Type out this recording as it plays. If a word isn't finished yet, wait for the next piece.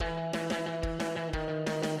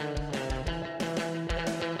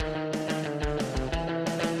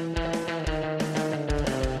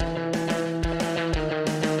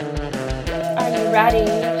ready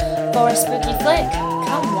for a spooky flick?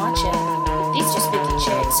 Come watch it with these two spooky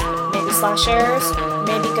chicks. Maybe slashers,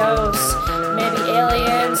 maybe ghosts, maybe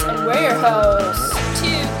aliens, and we're your hosts.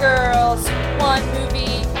 Two girls, one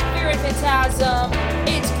movie, Fear and Phantasm,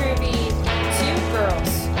 it's groovy. Two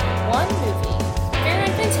girls, one movie,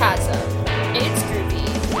 Fear and Phantasm, it's groovy.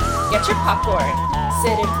 Get your popcorn,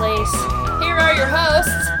 sit in place. Here are your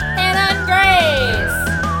hosts, Hannah and Grace.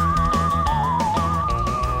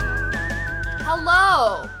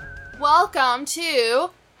 Hello! Welcome to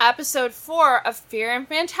episode 4 of Fear and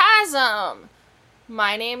Phantasm.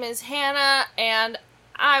 My name is Hannah, and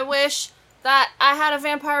I wish that I had a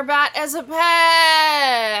vampire bat as a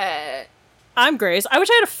pet. I'm Grace. I wish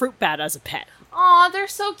I had a fruit bat as a pet. Aw, they're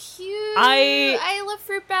so cute. I love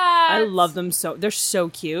fruit bats. I love them so. They're so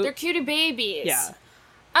cute. They're cutie babies. Yeah.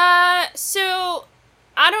 So,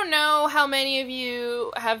 I don't know how many of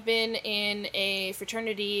you have been in a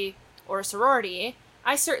fraternity or a sorority.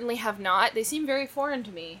 I certainly have not. They seem very foreign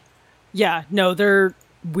to me. Yeah, no, they're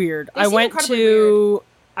weird. I worked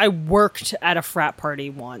at a frat party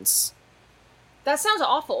once. That sounds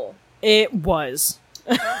awful. It was.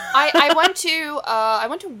 I went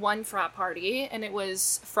to one frat party, and it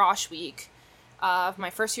was Frosh Week of my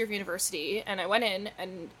first year of university, and I went in,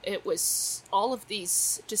 and it was all of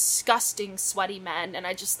these disgusting, sweaty men, and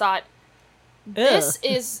I just thought, this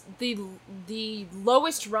is the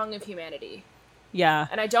lowest rung of humanity. Yeah.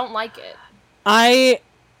 And I don't like it.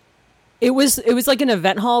 It was like an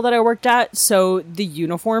event hall that I worked at, so the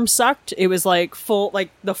uniform sucked. It was like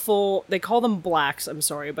they call them blacks, I'm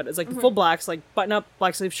sorry, but it's like the full blacks, like button up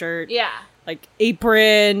black sleeve shirt. Yeah. Like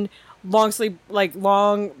apron, long sleeve, like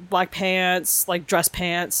long black pants, like dress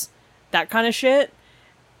pants, that kind of shit.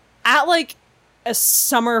 At like a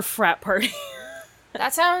summer frat party.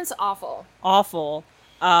 That sounds awful. Awful.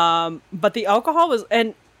 But the alcohol was,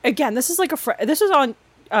 and again, this is like this was on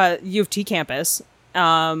U of T campus.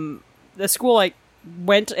 The school I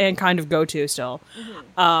went and kind of go to still.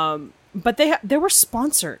 Mm-hmm. But they were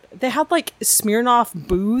sponsored. They had like Smirnoff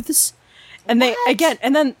booths, and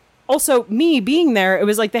and then also me being there, it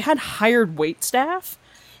was like they had hired wait staff.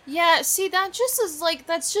 Yeah, see, that's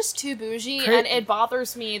just too bougie, and it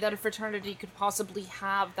bothers me that a fraternity could possibly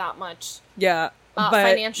have that much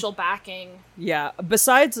financial backing. Yeah,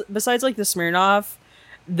 besides like the Smirnoff,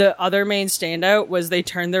 the other main standout was they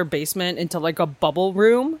turned their basement into like a bubble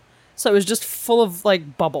room, so it was just full of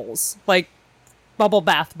like bubbles, like bubble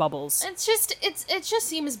bath bubbles. It just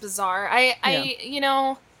seems bizarre. I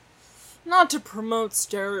not to promote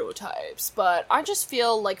stereotypes, but I just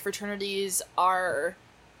feel like fraternities are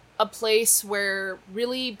a place where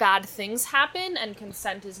really bad things happen and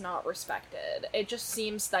consent is not respected. It just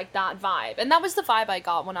seems like that vibe. And that was the vibe I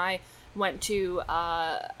got when I went to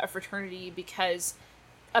a fraternity, because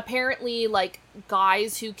apparently, like,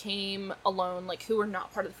 guys who came alone, like, who were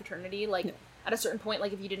not part of the fraternity, like, at a certain point,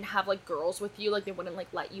 like, if you didn't have, like, girls with you, like, they wouldn't,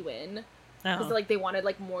 like, let you in. Because, like, they wanted,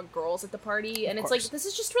 like, more girls at the party. And it's like, this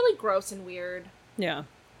is just really gross and weird. Yeah.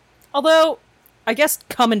 Although, I guess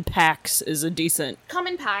come in packs is a decent... Come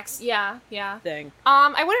in packs, yeah. Thing.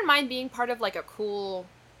 I wouldn't mind being part of, like, a cool,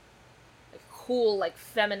 like,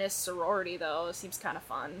 feminist sorority, though. It seems kind of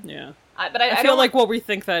fun. Yeah. But I feel like we'll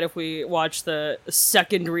rethink that if we watch the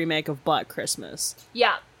second remake of Black Christmas.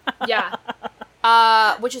 Yeah.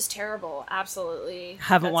 Which is terrible, absolutely.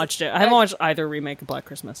 Haven't watched it. I haven't watched either remake of Black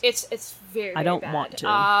Christmas. It's very, very I don't bad. want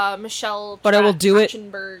to. Michelle but I will do it.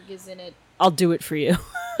 Trachtenberg is in it. I'll do it for you.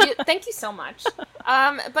 Thank you so much.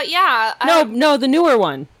 But yeah. No, the newer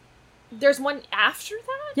one. There's one after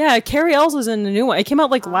that? Yeah, Carrie Ells is in the new one. It came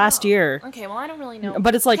out like last year. Okay, well, I don't really know.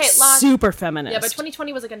 But it's like super feminist. Yeah, but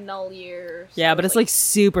 2020 was like a null year. So yeah, but it's like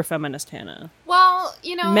super feminist, Hannah. Well,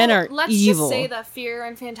 men are let's evil. just say that Fear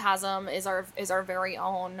and Phantasm is our very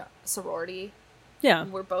own sorority. Yeah.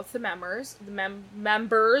 We're both the members.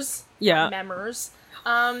 Members. Yeah. Members.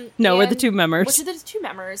 No, we're the two members. We're the two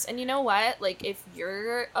members, and you know what? Like, if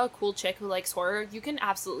you're a cool chick who likes horror, you can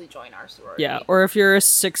absolutely join our sorority. Yeah, or if you're a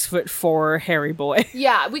 6'4" hairy boy.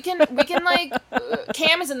 Yeah, we can like.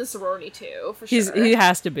 Cam is in the sorority too, for sure. He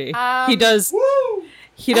has to be. He does. Woo!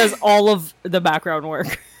 He does all of the background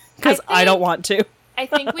work because I don't want to. I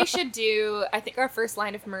think we should do. I think our first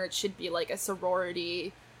line of merch should be like a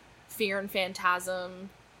sorority, Fear and Phantasm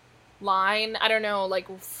line. I don't know, like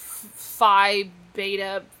Phi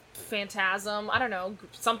Beta Phantasm. I don't know,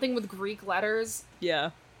 something with Greek letters. Yeah.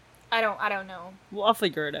 I don't know. I'll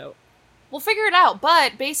figure it out. We'll figure it out,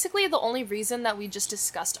 but basically the only reason that we just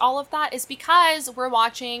discussed all of that is because we're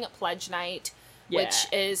watching Pledge Night, which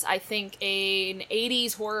is, I think, an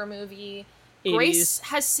 80s horror movie Grace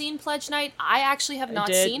has seen Pledge Night. I actually have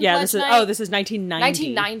not seen yeah, Pledge Night. This is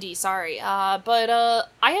 1990. 1990, sorry. But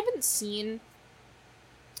I haven't seen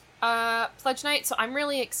Pledge Night, so I'm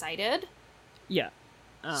really excited. Yeah.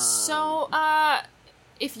 So,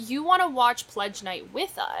 if you want to watch Pledge Night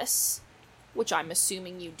with us, which I'm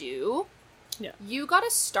assuming you do, yeah, you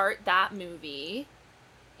gotta start that movie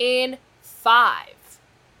in 5,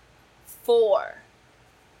 4,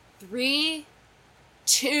 3,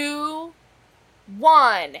 2,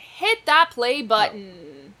 1. Hit that play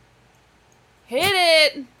button. Hit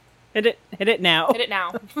it. Hit it now. Hit it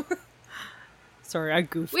now. Sorry, I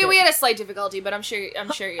goofed We had a slight difficulty, but I'm sure you're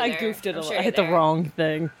there. I goofed it a little. I hit the wrong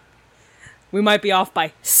thing. We might be off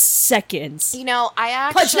by seconds. You know, I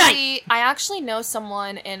actually know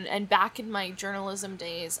someone, and back in my journalism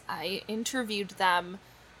days, I interviewed them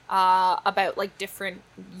about like different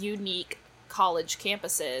unique college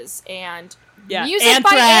campuses and music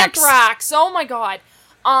Anthrax. by Anthrax. Oh my god!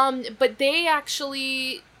 But they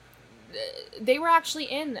were actually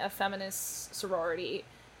in a feminist sorority,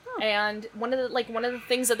 and one of the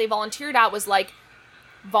things that they volunteered at was like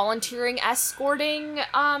volunteering escorting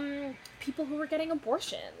people who were getting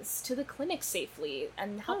abortions to the clinic safely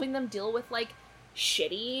and helping them deal with like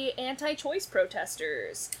shitty anti-choice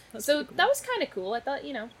protesters. So that was kind of cool. I thought,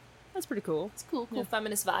 that's pretty cool. It's cool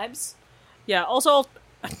feminist vibes. Yeah. Also,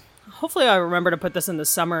 hopefully, I remember to put this in the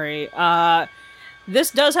summary.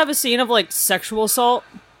 This does have a scene of like sexual assault.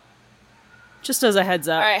 Just as a heads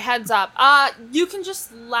up. All right, heads up. You can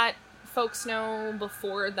just let folks know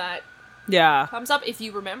before that comes up if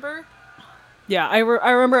you remember. Yeah, I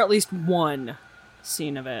remember at least one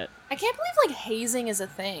scene of it. I can't believe like hazing is a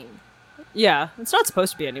thing. Yeah, it's not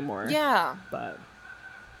supposed to be anymore. Yeah. But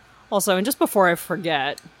also, and just before I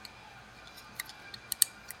forget.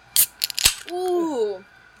 Ooh.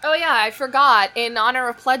 Oh yeah, I forgot. In honor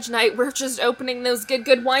of Pledge Night, we're just opening those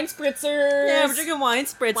good wine spritzers. Yeah, we're drinking wine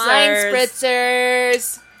spritzers. Wine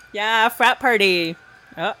spritzers. Yeah, frat party.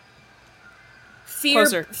 Oh.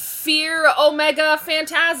 Fear Omega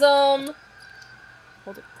Phantasm.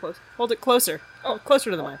 Hold it close. Hold it closer. Oh, closer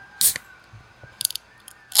to the mic.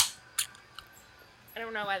 I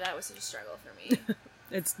don't know why that was such a struggle for me.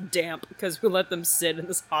 It's damp because we let them sit in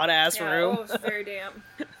this hot ass room. Oh, it's very damp.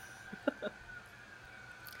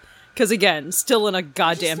 Because again, still in a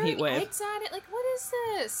goddamn heat wave. Eggs at it. Like, what is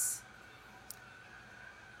this?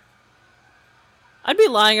 I'd be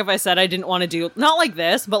lying if I said I didn't want to do not like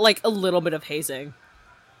this, but like a little bit of hazing.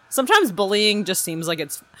 Sometimes bullying just seems like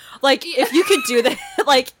it's like if you could do that,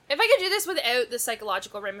 like if I could do this without the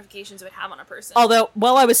psychological ramifications it would have on a person. Although,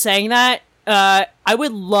 while I was saying that, I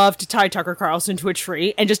would love to tie Tucker Carlson to a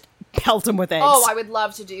tree and just pelt him with eggs. Oh, I would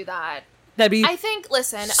love to do that. That'd be. I think.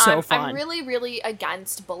 Listen, so I'm really, really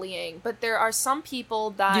against bullying, but there are some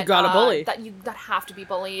people that you gotta bully that have to be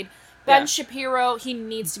bullied. Ben Shapiro, he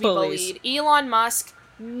needs to be bullied. Elon Musk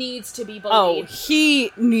needs to be bullied. Oh,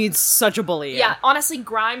 he needs such a bully. Yeah, honestly,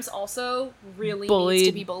 Grimes also really needs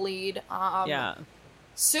to be bullied. Yeah.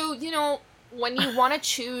 So, when you want to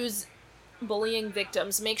choose bullying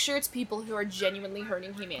victims, make sure it's people who are genuinely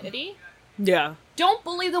hurting humanity. Yeah. Don't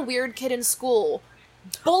bully the weird kid in school.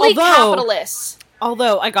 Bully capitalists.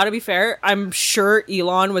 Although, I gotta be fair, I'm sure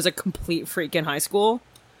Elon was a complete freak in high school.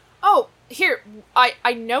 Oh, here,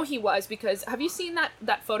 I know he was, because have you seen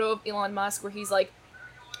that photo of Elon Musk where he's like,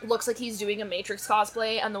 looks like he's doing a Matrix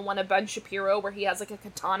cosplay, and the one of Ben Shapiro where he has like a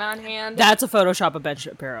katana in hand? That's a Photoshop of Ben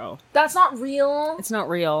Shapiro. That's not real. It's not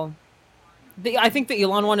real. I think the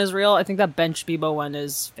Elon one is real. I think that Ben Shapiro one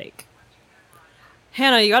is fake.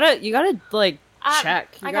 Hannah, you gotta like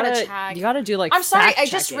check. I gotta check. You gotta do like. I'm sorry, fact-checking.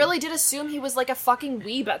 I just really did assume he was like a fucking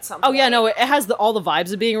weeb at some point. Oh yeah, no, it has all the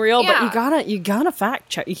vibes of being real, but you gotta fact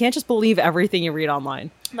check. You can't just believe everything you read online.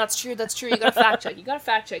 That's true. You gotta fact check. You gotta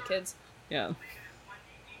fact check, kids. Yeah.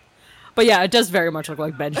 But yeah, it does very much look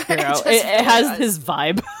like Ben Shapiro. it has his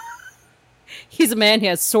vibe. He's a man. He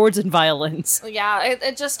has swords and violins. Yeah,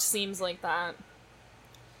 it just seems like that.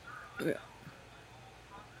 Yeah.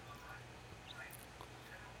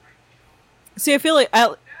 See, I feel like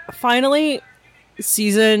finally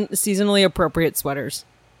seasonally appropriate sweaters.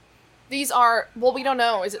 These are we don't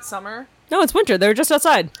know. Is it summer? No, it's winter. They're just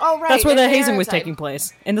outside. Oh right, that's where the hazing was taking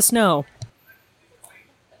place in the snow.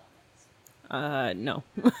 No. Oh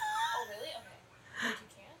really? Okay. Like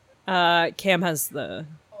you can't? Cam has the.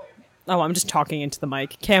 Oh, I'm just talking into the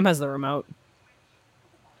mic. Cam has the remote.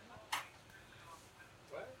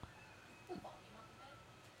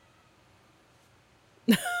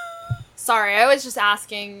 Sorry, I was just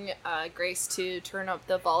asking Grace to turn up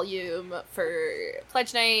the volume for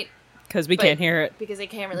Pledge Night. because we can't hear it. Because they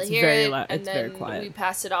can't really It's hear very it. loud. And It's then very quiet. we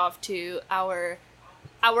pass it off to our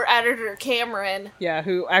editor, Cameron. Yeah,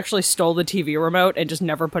 who actually stole the TV remote and just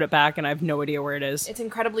never put it back, and I have no idea where it is. It's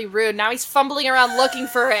incredibly rude. Now he's fumbling around looking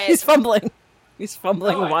for it. He's fumbling. He's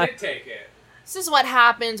fumbling. Oh, I Why? did take it. This is what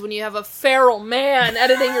happens when you have a feral man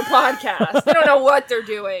editing your podcast. They don't know what they're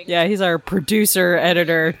doing. Yeah, he's our producer,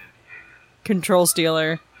 editor, control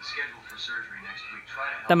stealer. He's scheduled for surgery next week. Try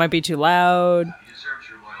to help That might be too loud. him. He deserves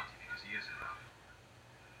your loyalty because he is a cop.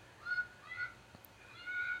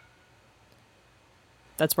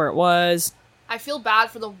 That's where it was. I feel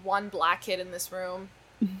bad for the one black kid in this room.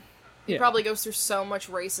 He Yeah. probably goes through so much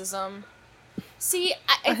racism. See,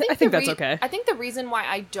 I I think that's okay. I think the reason why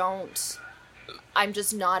I'm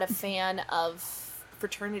just not a fan of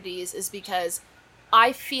fraternities is because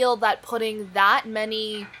I feel that putting that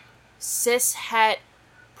many cis-het,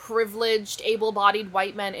 privileged, able-bodied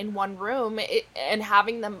white men in one room and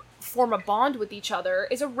having them form a bond with each other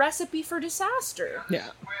is a recipe for disaster. Yeah.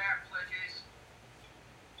 Square pledges.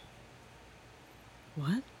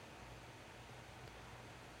 What?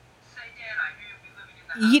 Say, Dan, I hear you'll be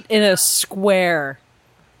living in the Eat in a square.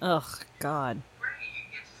 Ugh, God. Great,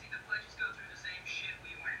 you get to see the pledges go through the same shit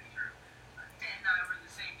we went through. Dan and I were in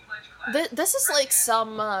the same pledge class. This is like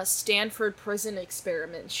some Stanford prison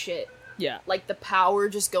experiment shit. Yeah. Like the power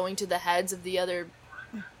just going to the heads of the other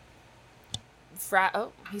frat.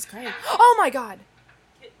 Oh, he's crying. Oh my god.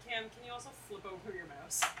 Cam, can you also flip over your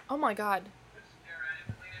mouse? Oh my god. Just stare at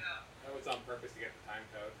it, clean it up. That was on purpose to get the time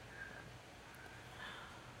code.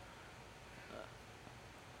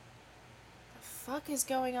 The fuck is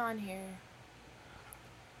going on here?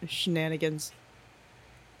 Shenanigans.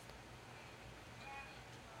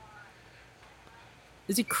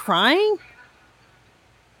 Is he crying?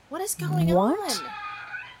 What is going What?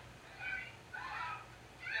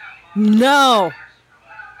 on? No.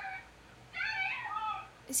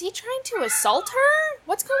 Is he trying to assault her?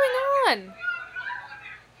 What's going on?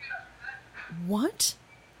 What?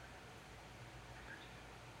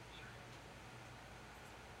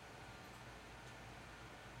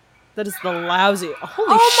 That is the lousy. Holy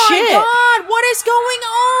Oh shit! my god, what is going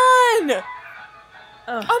on?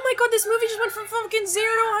 Oh my god, this movie just went from fucking 0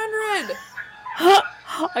 to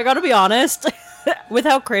 100. I gotta be honest. With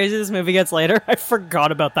how crazy this movie gets later, I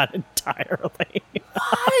forgot about that entirely.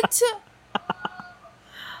 What?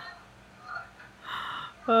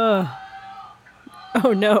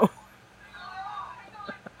 Oh no.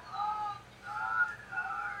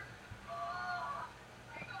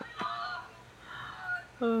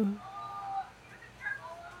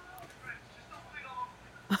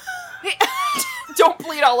 Don't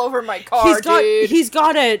bleed all over my car, dude. He's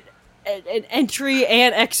got an entry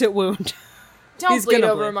and exit wound. Don't he's bleed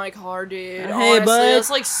gonna over bleed. my car, dude. Hey, Honestly, bud. that's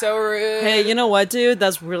like so rude. Hey, you know what, dude?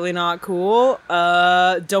 That's really not cool.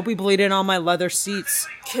 Don't be bleeding on my leather seats.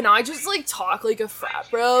 Can I just like talk like a frat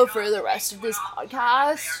bro for the rest of this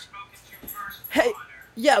podcast? Hey,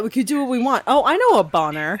 yeah, we could do what we want. Oh, I know a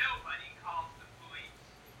Bonner.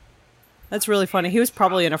 That's really funny. He was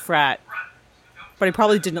probably in a frat, but he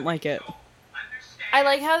probably didn't like it. I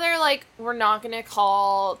like how they're like, we're not gonna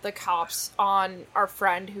call the cops on our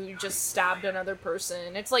friend who just stabbed another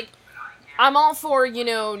person. It's like, I'm all for,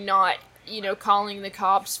 not, calling the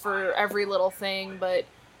cops for every little thing, but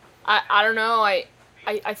I don't know, I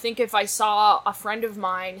think if I saw a friend of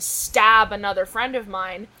mine stab another friend of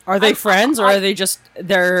mine... Are they friends, or are they just,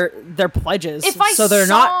 they're pledges, so they're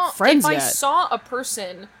not friends yet? If I saw a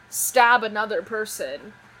person stab another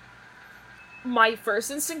person... My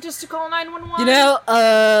first instinct is to call 911.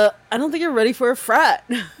 I don't think you're ready for a frat.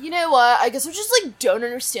 You know what? I guess I just, don't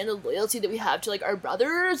understand the loyalty that we have to, our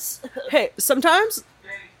brothers. Hey, sometimes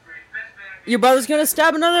your brother's gonna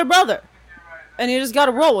stab another brother, and you just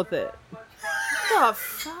gotta roll with it. What the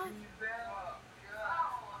fuck?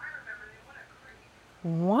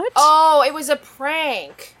 What? Oh, it was a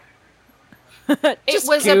prank. It Just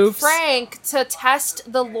was goofs. a prank to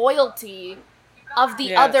test the loyalty of the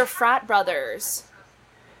Yeah. other frat brothers.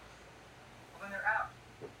 Well, then they're out.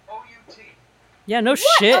 OUT. Yeah, no What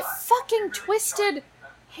shit. a fucking twisted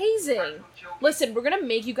hazing. Listen, we're gonna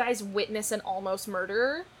make you guys witness an almost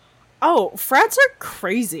murder. Oh, frats are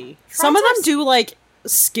crazy. Some of Frats them are do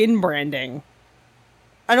skin branding.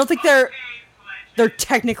 I don't think they're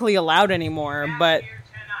technically allowed anymore, but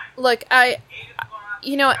Look, I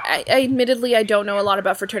admittedly I don't know a lot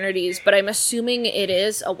about fraternities, but I'm assuming it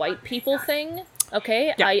is a white people thing.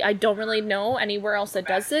 Okay, Yeah. I don't really know anywhere else that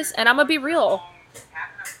does this, and I'm gonna be real.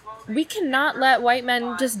 We cannot let white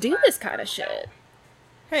men just do this kind of shit.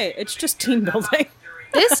 hey, it's just team building.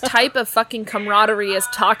 This type of fucking camaraderie is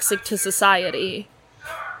toxic to society.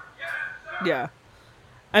 Yeah.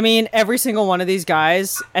 I mean, every single one of these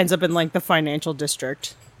guys ends up in, like, the financial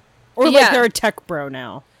district. Or, like, Yeah. they're a tech bro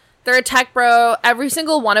now. They're a tech bro. Every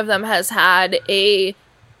single one of them has had a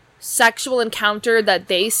sexual encounter that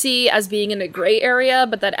they see as being in a gray area,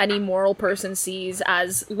 but that any moral person sees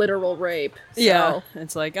as literal rape. So, Yeah.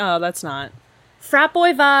 It's like, oh, that's not. frat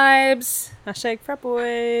boy vibes. Hashtag frat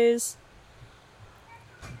boys.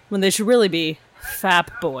 When they should really be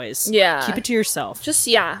fap boys. Yeah. Keep it to yourself. Just,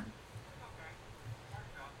 yeah.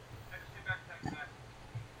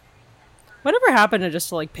 Whatever happened to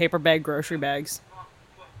just, like, paper bag grocery bags?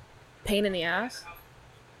 Pain in the ass.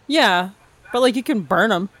 Yeah. But, like, you can burn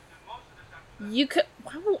them. You could.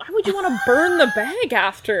 Why would you want to burn the bag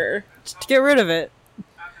after? Just to get rid of it.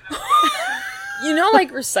 You know,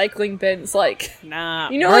 like recycling bins, like Nah.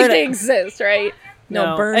 you know, burn like they it. exist, right?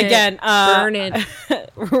 No, burn Again, it. Burn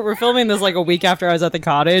it. we're filming this like a week after I was at the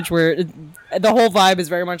cottage, where the whole vibe is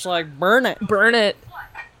very much like burn it. Burn it.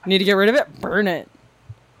 Need to get rid of it? Burn it.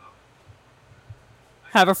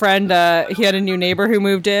 Have a friend. He had a new neighbor who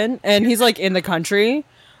moved in, and he's like in the country.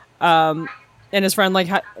 And his friend, like,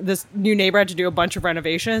 this new neighbor had to do a bunch of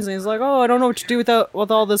renovations, and he's like, "Oh, I don't know what to do with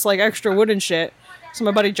all this like extra wood and shit." So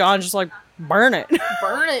my buddy John's just like, "Burn it."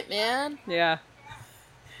 Burn it, man. Yeah.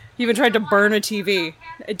 He even tried to burn a TV.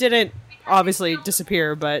 It didn't obviously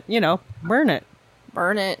disappear, but you know, burn it.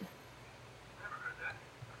 Burn it.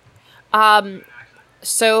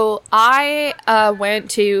 So I went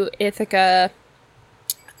to Ithaca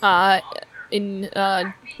in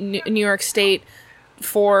New York State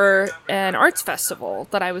for an arts festival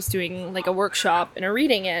that I was doing, like a workshop and a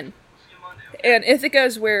reading in. And Ithaca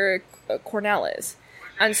is where Cornell is.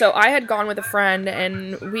 And so I had gone with a friend,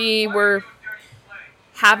 and we were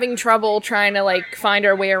having trouble trying to, like, find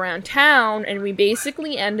our way around town, and we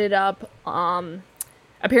basically ended up,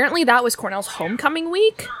 apparently that was Cornell's homecoming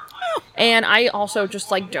week. And I also just,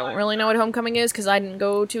 like, don't really know what homecoming is, because I didn't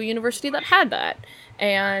go to a university that had that.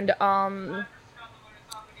 And,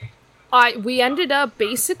 we ended up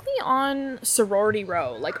basically on Sorority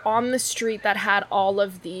Row, like on the street that had all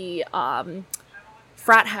of the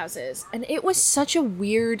frat houses. And it was such a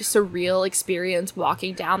weird, surreal experience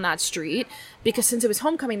walking down that street, because since it was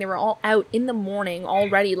homecoming, they were all out in the morning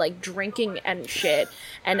already, like drinking and shit.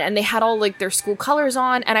 And they had all like their school colors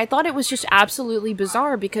on. And I thought it was just absolutely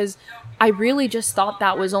bizarre, because I really just thought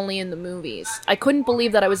that was only in the movies. I couldn't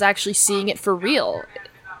believe that I was actually seeing it for real.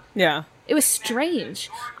 Yeah. It was strange.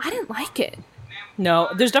 I didn't like it. No,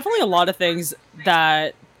 there's definitely a lot of things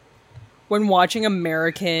that when watching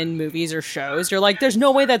American movies or shows, you're like, there's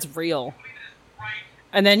no way that's real.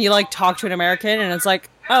 And then you like talk to an American and it's like,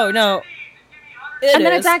 oh no, and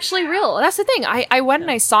then it's actually real. That's the thing. I went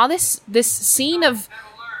and I saw this scene of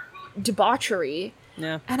debauchery,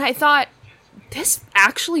 Yeah. and I thought, this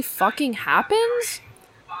actually fucking happens?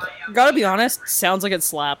 Gotta be honest, sounds like it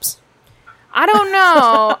slaps. I don't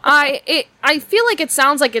know. I feel like it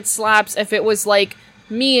sounds like it slaps if it was like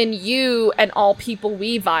me and you and all people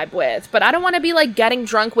we vibe with, but I don't want to be like getting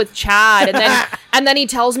drunk with Chad and then he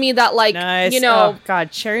tells me that, like, Nice. you know, Oh,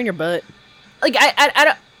 God, cherry in your butt. like I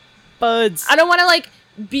don't Buds. I don't want to like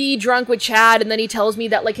be drunk with Chad and then he tells me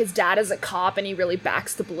that like his dad is a cop and he really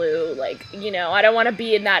backs the blue. Like, you know, I don't want to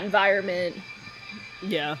be in that environment.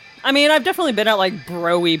 Yeah. I mean, I've definitely been at like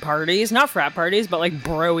bro-y parties. Not frat parties, but like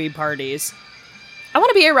bro-y parties. I want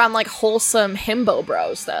to be around like wholesome himbo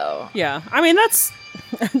bros though. Yeah. I mean, that's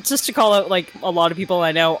just to call out like a lot of people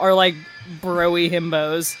I know are like bro-y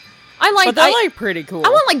himbos. But they're like pretty cool. I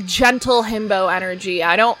want like gentle himbo energy.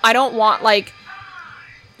 I don't want like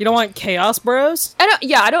You don't want chaos bros? I don't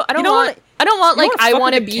don't want I don't want you like don't I fuck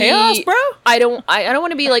want to with the be chaos, bro? I don't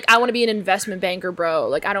want to be like I want to be an investment banker bro.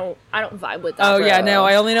 Like I don't vibe with that. Oh bro. yeah, no,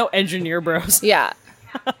 I only know engineer bros. Yeah.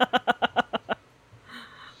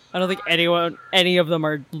 I don't think any of them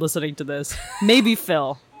are listening to this. Maybe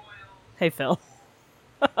Phil. Hey Phil.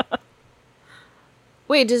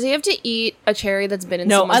 Wait, does he have to eat a cherry that's been in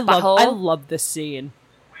No, someone's butthole? I love this scene.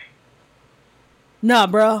 Nah,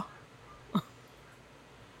 bro.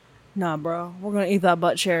 Nah, bro. We're gonna eat that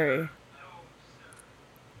butt cherry.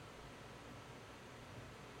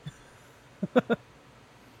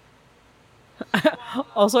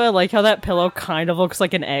 Also, I like how that pillow kind of looks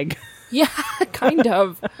like an egg. Yeah, kind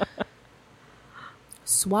of.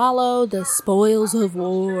 Swallow the spoils of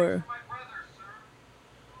war.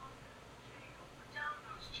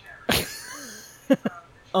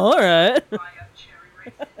 All right.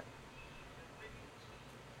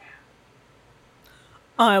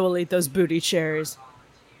 I will eat those booty cherries.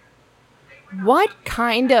 What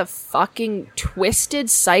kind of fucking twisted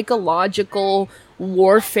psychological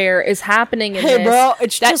warfare is happening in Hey, this. bro,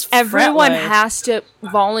 it's that just frat everyone life. has to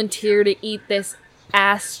volunteer to eat this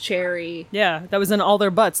ass cherry. Yeah, that was in all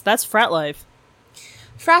their butts. That's frat life.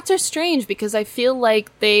 Frats are strange because I feel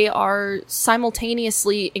like they are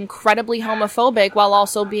simultaneously incredibly homophobic while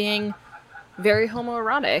also being very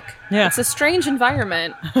homoerotic. Yeah. It's a strange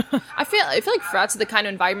environment. I feel like frats are the kind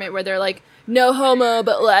of environment where they're like, no homo,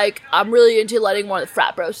 but like I'm really into letting one of the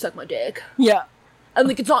frat bros suck my dick. Yeah. And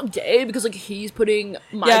like it's not gay because like he's putting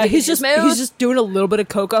my Yeah, dick he's in his just mouth. doing a little bit of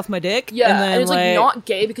coke off my dick. Yeah, and, then, and it's like not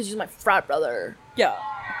gay because he's my frat brother. Yeah.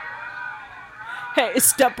 Hey,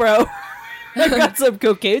 step bro. I got some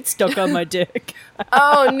cocaine stuck on my dick.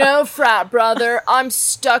 Oh no, frat brother, I'm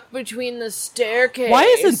stuck between the staircase. Why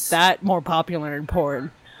isn't that more popular in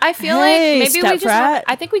porn? I feel Hey, like maybe step we just frat.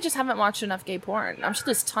 I think we just haven't watched enough gay porn. I'm sure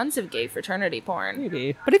there's tons of gay fraternity porn.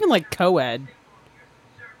 Maybe. But even like co-ed.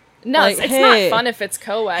 No, Like, it's hey, not fun if it's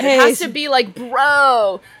co-ed. hey, It has to be like,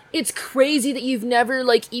 bro, it's crazy that you've never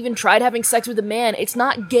like even tried having sex with a man. It's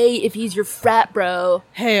not gay if he's your frat bro.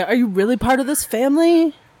 Hey, are you really part of this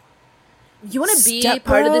family? You want to be Step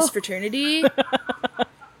part of bro? this fraternity?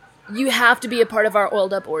 You have to be a part of our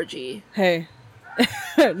oiled up orgy. Hey.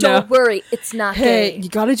 Don't worry, it's not Hey, gay. you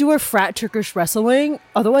gotta do our frat Turkish wrestling,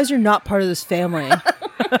 otherwise you're not part of this family.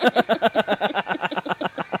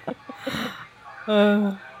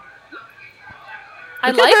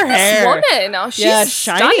 I Look at like her this hair. woman. Oh, she's Yeah,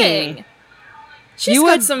 shiny. stunning. She's You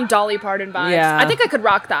got would- some Dolly Parton vibes. Yeah. I think I could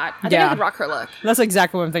rock that. I think Yeah. I could rock her look. That's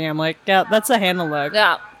exactly what I'm thinking. I'm like, yeah, that's a Hannah look.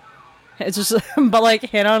 Yeah. It's just, but like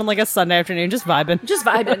Hannah on like a Sunday afternoon, just vibing. Just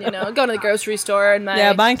vibing, you know, going to the grocery store in my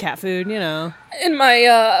Yeah, buying cat food, you know.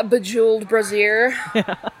 bejeweled brassiere.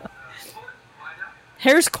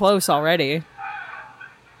 Hair's close already.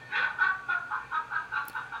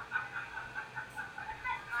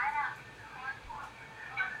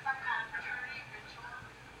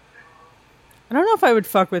 I don't know if I would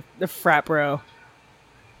fuck with the frat bro.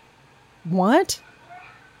 What?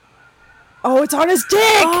 Oh, it's on his dick!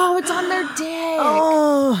 Oh, it's on their dick.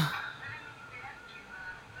 Oh.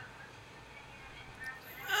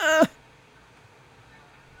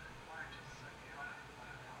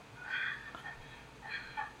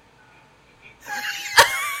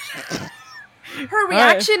 Her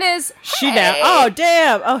reaction is, She hey. down. Oh,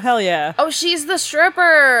 damn. Oh, hell yeah. Oh, she's the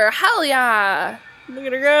stripper. Hell yeah. Look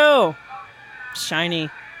at her go. Shiny.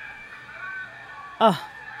 Oh.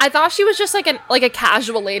 I thought she was just like a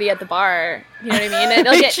casual lady at the bar. You know what I mean? And,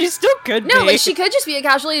 like, She still could be. no, like she could just be a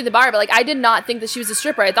casual lady at the bar, but like I did not think that she was a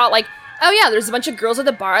stripper. I thought like, oh yeah, there's a bunch of girls at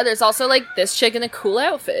the bar. There's also like this chick in a cool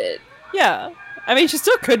outfit. Yeah. I mean, she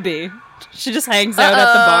still could be. She just hangs out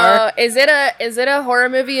at the bar. Is it a horror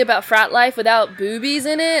movie about frat life without boobies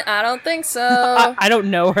in it? I don't think so. I don't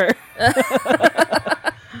know her.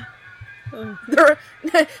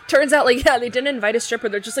 Turns out, like, yeah, they didn't invite a stripper.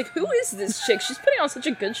 They're just like, who is this chick? She's putting on such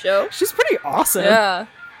a good show. She's pretty awesome. Yeah.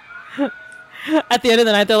 At the end of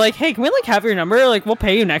the night, they're like, hey, can we, like, have your number? Like, we'll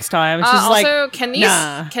pay you next time. And she's Also, like, can these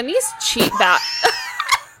nah. cheap bat?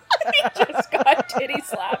 He just got titty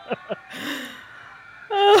slapped.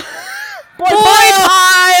 Boy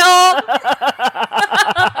pile!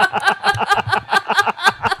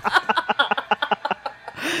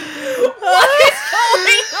 What is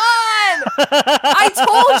going on? I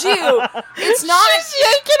told you, it's not. She's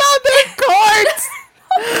yanking on their cords!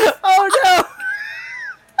 Oh, no.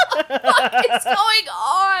 What is going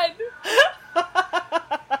on?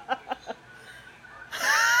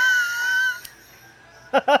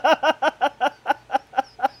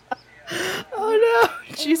 Oh,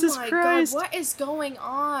 no. Jesus Oh my Christ. God, what is going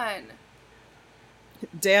on?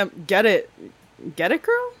 Damn, get it. Get it,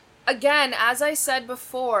 girl? Again, as I said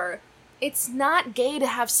before, it's not gay to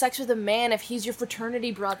have sex with a man if he's your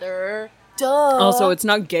fraternity brother. Duh. Also, it's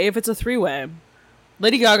not gay if it's a three-way.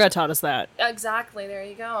 Lady Gaga taught us that. Exactly, there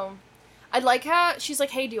you go. I like how she's like,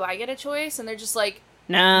 hey, do I get a choice? And they're just like,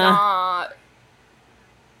 Nah. nah.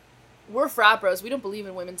 We're frat bros. We don't believe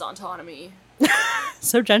in women's autonomy.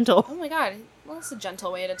 So gentle. Oh my god. Well, that's a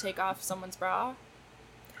gentle way to take off someone's bra.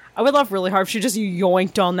 I would laugh really hard if she just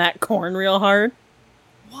yoinked on that corn real hard.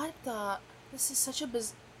 What the? This is such a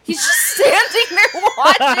He's just standing there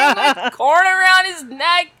watching with corn around his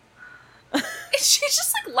neck. And she's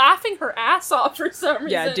just like laughing her ass off for some reason.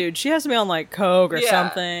 Yeah, dude, she has to be on like coke or Yeah.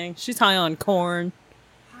 something. She's high on corn.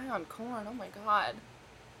 High on corn. Oh my god.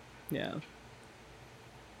 Yeah.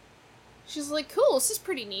 She's like, cool. This is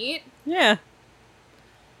pretty neat. Yeah.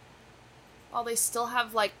 While they still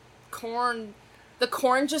have like corn. The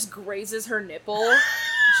corn just grazes her nipple.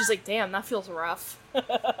 She's like, damn, that feels rough.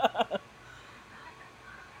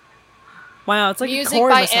 Wow, it's like a Music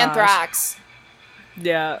corn by massage. Anthrax.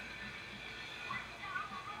 Yeah.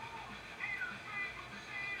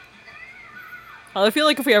 I feel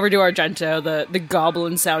like if we ever do Argento, the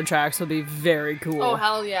Goblin soundtracks will be very cool. Oh,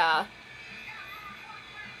 hell yeah.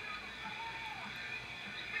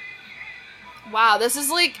 Wow, this is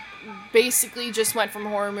like basically just went from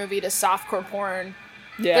horror movie to softcore porn.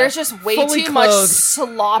 Yeah. There's just way Fully too much clothed.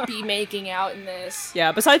 sloppy making out in this.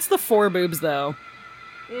 Yeah, besides the 4 boobs, though.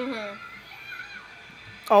 Mm-hmm.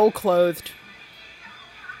 All clothed.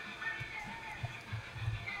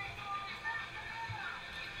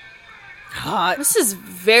 Hot. This is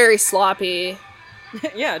very sloppy.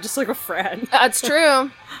 Yeah, just like a frat. That's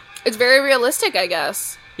true. It's very realistic, I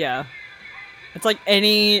guess. Yeah. It's like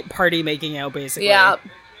any party making out, basically. Yeah.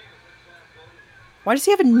 Why does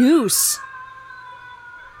he have a noose?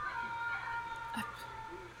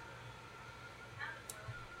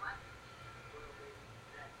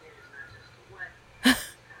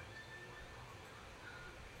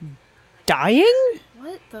 Dying?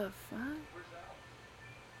 What the fuck?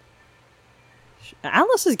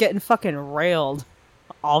 Alice is getting fucking railed.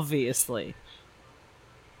 Obviously.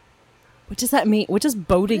 What does that mean? What does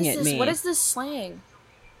boating it mean? What is this slang?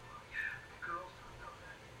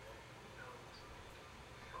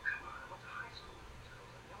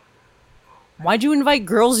 Why'd you invite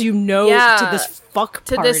girls you know Yeah, to this fuck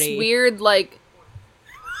To party? this weird, like...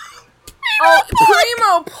 Oh,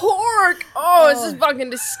 primo pork! Oh, this is fucking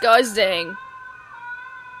disgusting.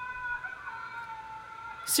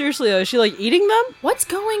 Seriously though, is she like eating them? What's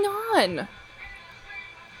going on?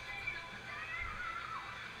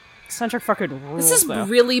 Soundtrack fucking rules. This is though.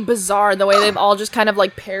 really bizarre, the way they've all just kind of,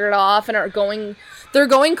 like, paired off and are going... They're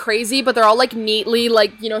going crazy, but they're all, like, neatly,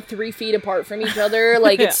 like, 3 feet apart from each other.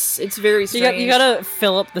 Like, Yeah. it's very strange. You gotta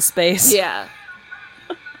fill up the space. Yeah.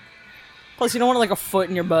 Plus, you don't want like a foot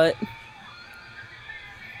in your butt.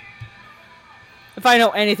 If I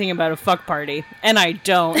know anything about a fuck party, and I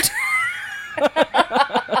don't.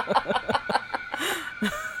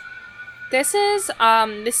 This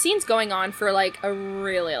scene's going on for, like, a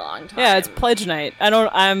really long time. Yeah, it's pledge night.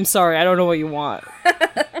 I'm sorry, I don't know what you want. We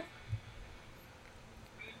examined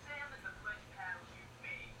the flesh paddles you've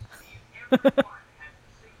made. See if every one has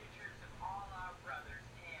the signatures of all our brothers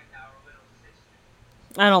and our little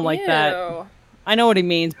sister. I don't like that. Ew. I know what he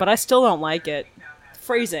means, but I still don't like it.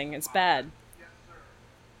 Phrasing, it's bad.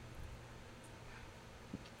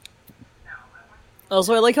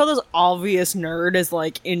 Also, I like how this obvious nerd is,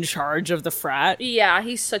 like, in charge of the frat. Yeah,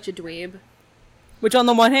 he's such a dweeb. Which, on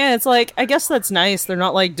the one hand, it's like, I guess that's nice. They're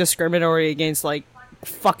not, like, discriminatory against, like,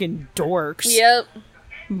 fucking dorks. Yep.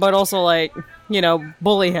 But also, like,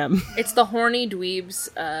 bully him. It's the horny dweebs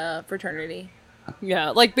fraternity.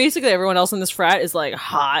 Yeah, like, basically everyone else in this frat is, like,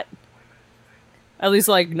 hot. At least,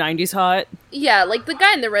 like, 90s hot. Yeah, like, the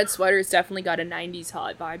guy in the red sweater's definitely got a 90s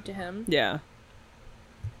hot vibe to him. Yeah.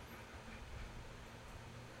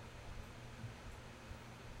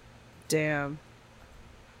 Damn.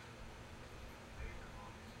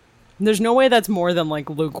 There's no way that's more than, like,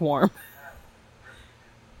 lukewarm.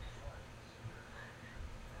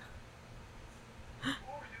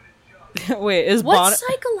 Wait, is What's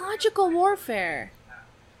psychological warfare?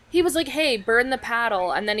 He was like, hey, burn the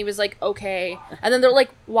paddle, and then he was like, okay. And then they're like,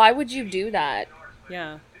 why would you do that?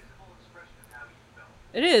 Yeah.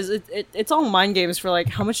 It is. It's all mind games for, like,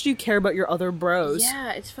 how much do you care about your other bros?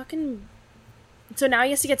 Yeah, it's fucking... So now he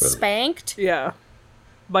has to get spanked? Yeah.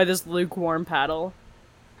 By this lukewarm paddle.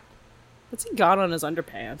 What's he got on his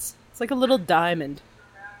underpants? It's like a little diamond.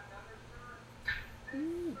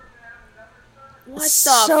 What It's the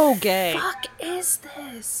so gay. fuck is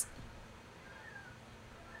this?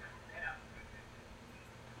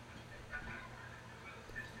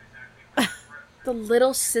 The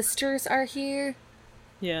little sisters are here?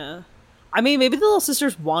 Yeah. I mean, maybe the little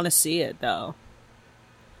sisters want to see it, though.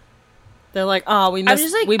 They're like, oh, we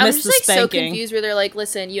missed I'm the just so spanking. confused where they're like,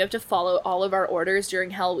 listen, you have to follow all of our orders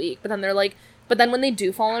during Hell Week. But then they're like, but then when they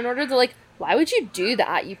do follow an order, they're like, why would you do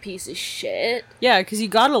that, you piece of shit? Yeah, because you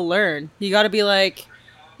gotta learn. You gotta be like,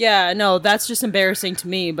 yeah, no, that's just embarrassing to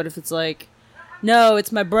me. But if it's like, no,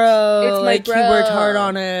 it's my bro. It's my like, bro. he worked hard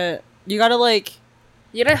on it. You gotta, like...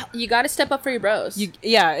 You gotta step up for your bros.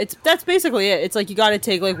 That's basically it. It's like you gotta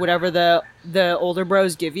take, like, whatever the older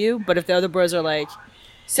bros give you. But if the other bros are like...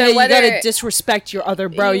 So hey, whether you gotta disrespect your other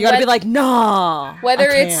bro. You gotta be like, nah. whether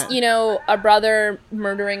I it's can't." a brother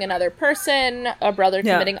murdering another person, a brother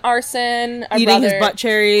Yeah. committing arson, a eating brother his butt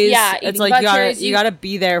cherries. Yeah, it's eating like butt you gotta cherries, you gotta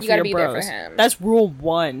be there you for gotta your be there for bros. him. That's rule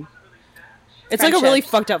 1. It's like a really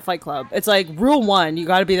Friendship. fucked up Fight Club. It's like rule 1, you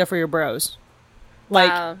gotta be there for your bros.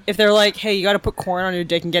 Like Wow. if they're like, hey, you gotta put corn on your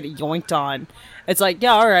dick and get it yoinked on, it's like,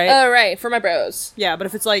 yeah, all right. Oh, right, for my bros. Yeah, but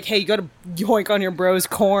if it's like, hey, you gotta yoink on your bro's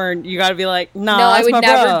corn, you gotta be like, nah, No, I that's would my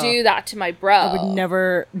never bro. do that to my bro. I would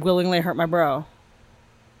never willingly hurt my bro.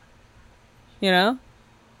 You know?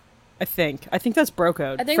 I think that's bro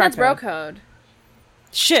code. I think Frat that's bro code.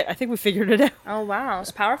 Shit, I think we figured it out. Oh, wow,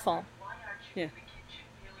 it's powerful. Why aren't you Yeah. in the kitchen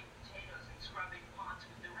peeling potatoes and scrubbing pots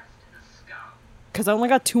with the rest of the scum? Because I only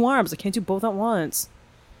got 2 arms. I can't do both at once.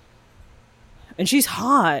 And she's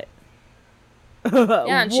hot.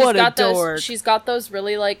 Yeah, and what a dork. she's got those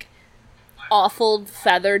really like awful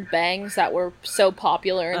feathered bangs that were so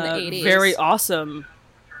popular in the 80s. Very awesome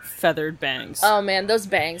feathered bangs. Oh man, those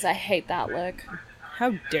bangs, I hate that look.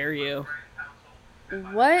 How dare you?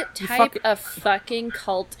 What type fuck- of fucking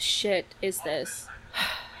cult shit is this?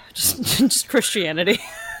 Just Christianity.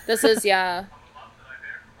 This is, yeah.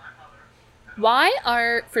 Why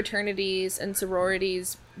are fraternities and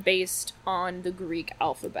sororities based on the Greek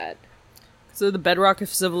alphabet? So the bedrock of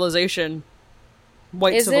civilization.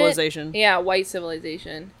 White Is it? civilization. Yeah, white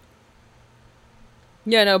civilization.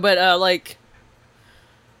 Yeah, no, but like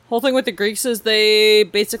whole thing with the Greeks is they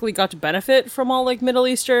basically got to benefit from all like Middle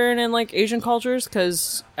Eastern and like Asian cultures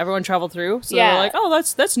because everyone traveled through. So Yeah. they're like, oh,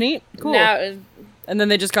 that's neat, cool. Now, And then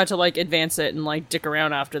they just got to like advance it and like dick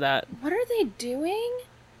around after that. what are they doing?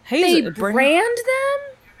 Hey, They is it brand them?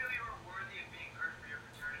 You feel you are worthy of being hurt for your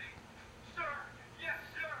fraternity? Sir! Yes,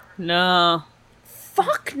 sir! No,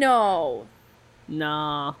 Fuck no.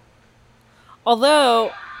 nah.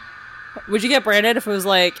 Although, would you get branded if it was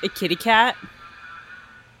like a kitty cat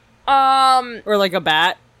or like a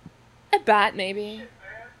bat? A bat maybe.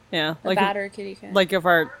 Yeah, A like bat or a kitty cat. like if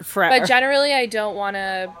our frat But generally, I don't want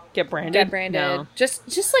to get branded. get branded. No. Just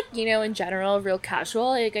like, you know, in general, real casual.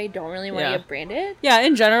 Like, I don't really want to Yeah. get branded. Yeah,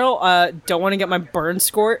 in general, don't want to get my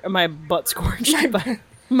my butt scorched.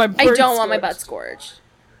 my I burn don't want my scorched. butt scorched.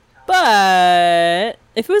 But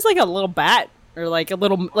if it was like a little bat or like a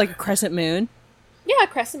little like a crescent moon, Yeah,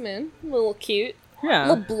 crescent moon, a little cute, a yeah,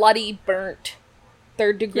 little bloody, burnt,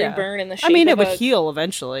 3rd degree yeah. burn in the shape. I mean, it of would a... heal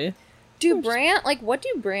eventually. What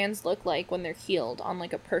do brands look like when they're healed on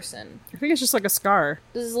like a person? I think it's just like a scar.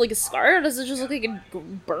 Does it like a scar, or does it just look like a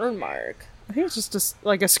burn mark? I think it's just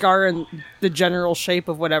like a scar in the general shape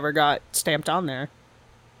of whatever got stamped on there.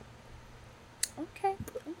 Okay.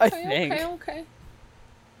 I think. Okay.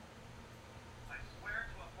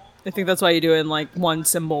 I think that's why you do it in like one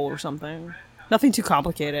symbol or something. Nothing too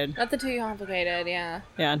complicated. Nothing too complicated. Yeah.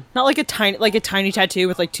 Yeah, not like a tiny tattoo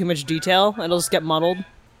with like too much detail. It'll just get muddled.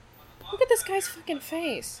 Look at this guy's fucking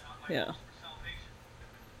face. Yeah.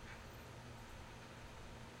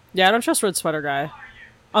 Yeah, I don't trust Red Sweater Guy.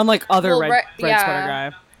 Unlike other Well, red yeah. Sweater Guy.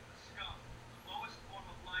 Scum, the lowest form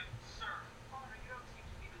of life, sir. Father, you don't seem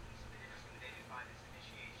to be the least bit intimidated by this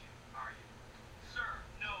initiation, are you? Sir,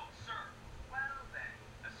 no, sir. Well then,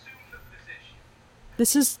 assume the position.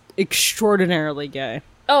 This is extraordinarily gay.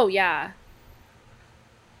 Oh yeah.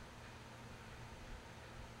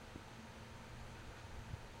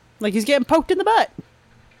 Like he's getting poked in the butt.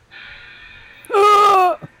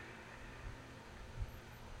 Ah!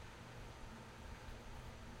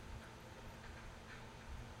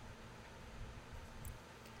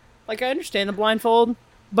 Like I understand the blindfold,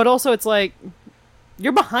 but also it's like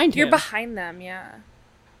you're behind him. You're behind them. Yeah.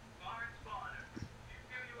 Barnes Bonner, you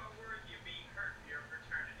feel you are worthy of being hurt for your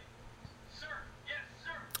fraternity? Sir, yes,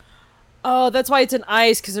 sir. Oh, that's why it's an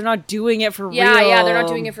ice because they're not doing it for real. Yeah, they're not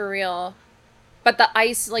doing it for real. But the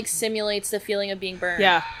ice like simulates the feeling of being burned.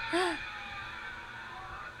 Yeah.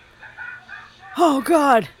 Oh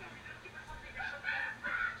God.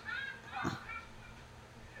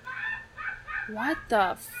 What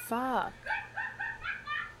the fuck?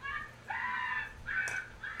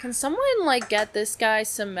 Can someone like get this guy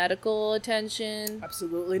some medical attention?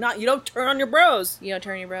 Absolutely not. You don't turn on your bros. You know,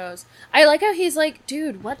 turn your bros. I like how he's like,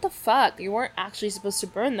 dude, what the fuck? You weren't actually supposed to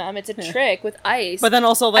burn them. It's a trick with ice. But then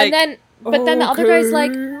also like, and then, but then the other guy's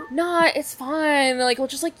like, okay. nah, it's fine. Like, we'll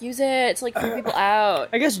just like use it to like freak people out.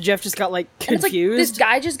 I guess Jeff just got like And it's like, confused, this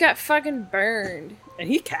guy just got fucking burned. and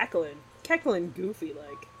he cackling goofy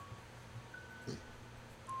like.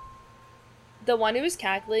 The one who is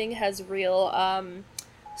cackling has real,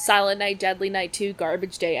 Silent Night, Deadly Night 2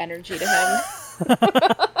 Garbage Day energy to him.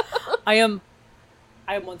 I am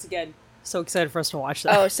once again so excited for us to watch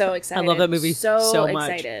that. Oh, so excited. I love that movie so much.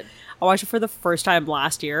 excited. I watched it for the first time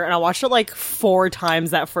last year, and I watched it like 4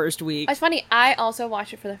 times that first week. It's funny, I also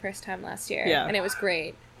watched it for the first time last year. Yeah. And it was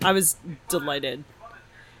great. I was delighted.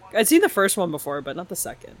 I'd seen the first one before, but not the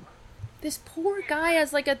second. This poor guy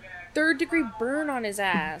has like a 3rd degree burn on his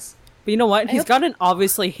ass. But you know what? He's hope- got an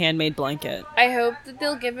obviously handmade blanket. I hope that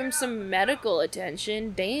they'll give him some medical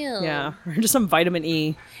attention. Damn. Yeah. Or just some vitamin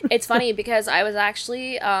E. It's funny because I was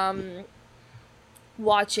actually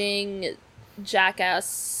watching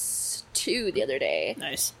Jackass 2 the other day.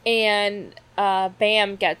 Nice. And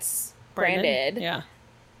Bam gets branded. Yeah.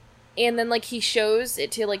 And then like he shows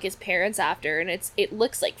it to like his parents after, and it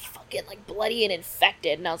looks like fucking like bloody and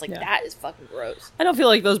infected, and I was like, Yeah. that is fucking gross. I don't feel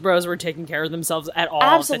like those bros were taking care of themselves at all.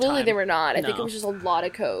 Absolutely, at the time. they were not. I think No. it was just a lot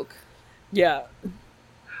of coke. Yeah.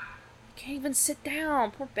 Can't even sit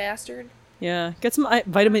down, poor bastard. Yeah. Get some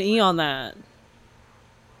vitamin E on that.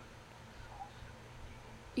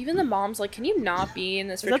 Even the mom's like, can you not be in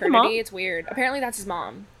this Is that the fraternity? mom? It's weird. Apparently, that's his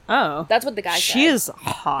mom. Oh. That's what the guy said. She is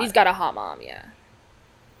hot. He's got a hot mom, yeah.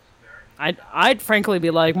 I'd frankly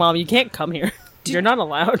be like, Mom, you can't come here. You're not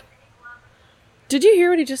allowed. Did you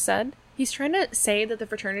hear what he just said? He's trying to say that the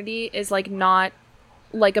fraternity is like not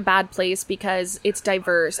like a bad place because it's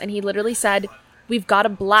diverse, and he literally said, we've got a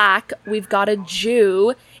black, we've got a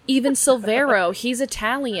Jew, even Silvero, he's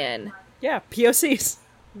Italian. Yeah, POCs.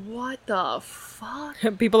 What the fuck?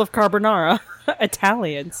 People of Carbonara.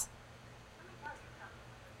 Italians.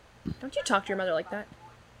 Don't you talk to your mother like that?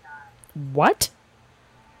 What?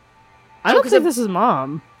 I don't 'cause think of- this is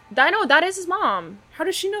Mom. I know, that is his mom. How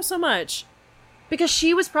does she know so much? Because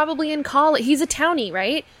she was probably in college. He's a townie,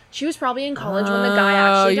 right? She was probably in college when the guy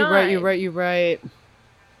actually died. you're right.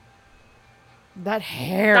 That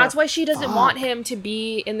hair. That's why she doesn't want him to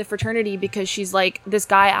be in the fraternity, because she's like, this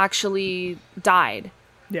guy actually died.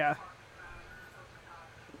 Yeah.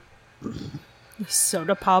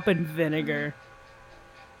 Soda pop and vinegar.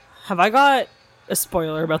 Have I got a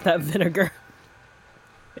spoiler about that vinegar?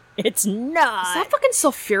 It's not. Is that fucking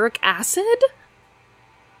sulfuric acid?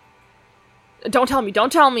 Don't tell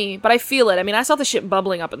me, but I feel it. I mean, I saw the shit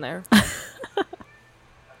bubbling up in there.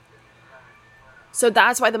 So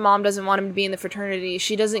that's why the mom doesn't want him to be in the fraternity.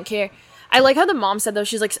 She doesn't care. I like how the mom said, though,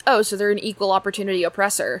 she's like, oh, so they're an equal opportunity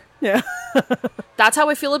oppressor. Yeah. That's how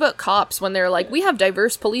I feel about cops when they're like, we have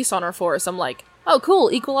diverse police on our force. I'm like, oh,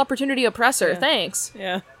 cool, equal opportunity oppressor, Yeah. thanks.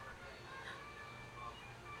 Yeah.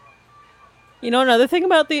 You know, another thing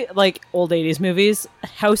about the, like, old 80s movies,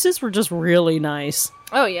 houses were just really nice.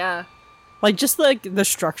 Oh, yeah. Like, just, like, the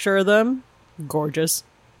structure of them, gorgeous.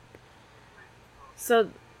 So,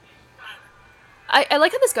 I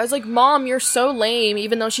like how this guy's like, Mom, you're so lame,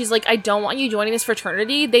 even though she's like, I don't want you joining this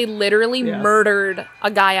fraternity. They literally Yeah. murdered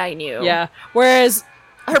a guy I knew. Yeah. Whereas,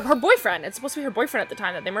 Her boyfriend. It's supposed to be her boyfriend at the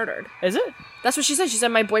time that they murdered. is it? That's what she said. She said,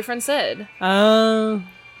 my boyfriend Sid. I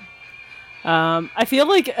feel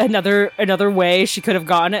like another way she could have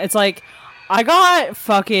gotten it. It's like, I got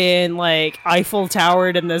fucking like Eiffel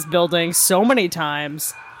Towered in this building so many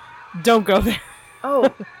times. Don't go there.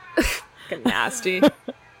 Oh. Fucking nasty.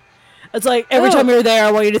 It's like every Oh. time you're there,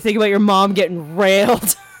 I want you to think about your mom getting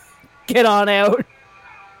railed. Get on out.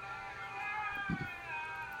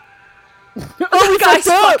 Oh, guy's fucked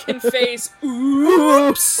up. fucking face.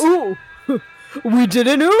 Oops. Ooh. We did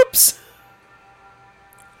an oops.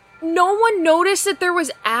 No one noticed that there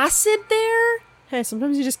was acid there? Hey,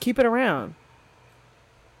 sometimes you just keep it around.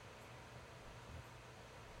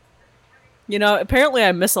 You know, apparently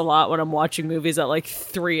I miss a lot when I'm watching movies at like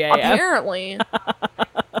 3 a.m. Apparently.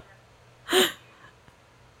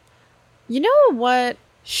 You know what?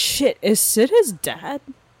 Shit, is Sid his dad?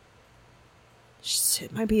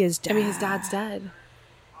 Sid might be his dad. I mean, his dad's dead.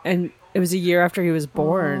 And it was a year after he was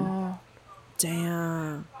born.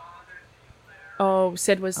 Damn. Oh,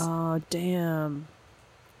 Sid was Damn.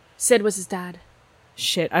 Sid was his dad.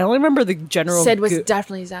 Shit, I only remember the general... Sid was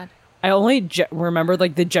definitely his dad. I only remember,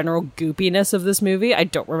 like, the general goopiness of this movie. I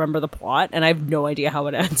don't remember the plot, and I have no idea how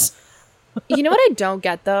it ends. You know what I don't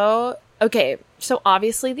get, though? Okay, so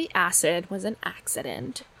obviously the acid was an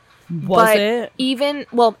accident. Was but it? even,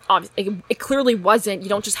 well, obviously, it clearly wasn't. You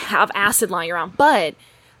don't just have acid lying around. But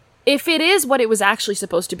if it is what it was actually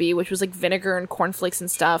supposed to be, which was like vinegar and cornflakes and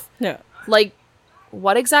stuff, Yeah. like,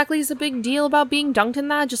 what exactly is the big deal about being dunked in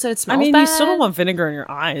that? Just that it smells I mean, bad? you still don't want vinegar in your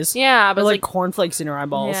eyes. Yeah, but Or, like, like, cornflakes in your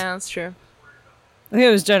eyeballs. yeah, that's true. I think it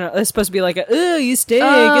was it's supposed to be like, ooh, you stink.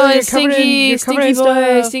 Oh, you're stinky, you're covered stinky in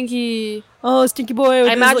boy, stuff. stinky. Oh, stinky boy with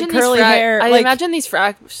I his, imagine like, curly hair. I like, imagine these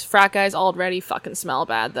frat guys already fucking smell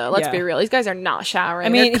bad, though. Let's Yeah. be real. These guys are not showering. I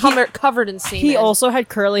mean, they're covered in semen. he also had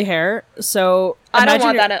curly hair, so I don't imagine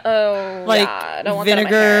want you're- that. like I don't want that in my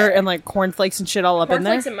vinegar hair. and like cornflakes and shit all up in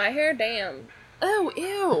there. Cornflakes in my hair. Damn. Oh,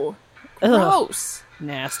 ew. Ugh, Gross.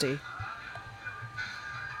 nasty.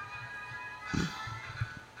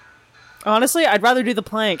 Honestly, I'd rather do the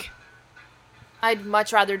plank. I'd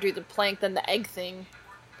much rather do the plank than the egg thing.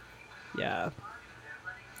 Yeah.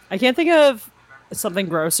 I can't think of something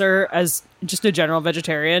grosser as just a general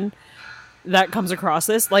vegetarian that comes across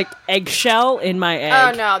this, like eggshell in my egg.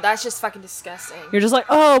 Oh no, that's just fucking disgusting. You're just like,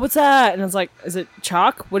 oh, what's that? And it's like, is it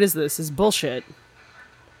chalk? What is this? This is bullshit.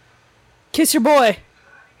 Kiss your boy.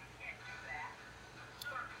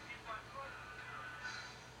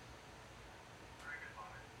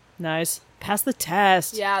 Nice. Pass the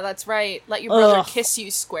test. Yeah, that's right. Let your brother Ugh. kiss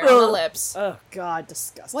you square on the Ugh. lips. Oh, God,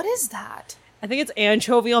 disgusting. What is that? I think it's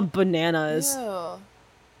anchovy on bananas. Ew.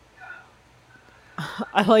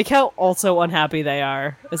 I like how also unhappy they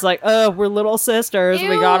are. It's like, oh, we're little sisters. Ew,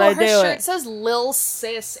 we gotta her do shirt it. says Lil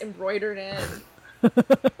Sis embroidered in.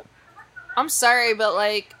 I'm sorry, but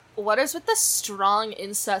like, what is with the strong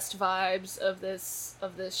incest vibes of this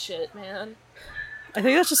shit, man? I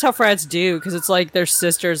think that's just how frats do, because it's like they're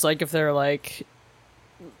sisters, like if they're like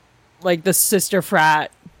the sister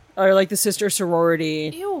frat, or like the sister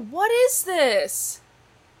sorority. Ew, what is this?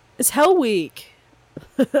 It's Hell Week.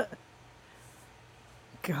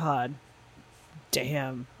 God.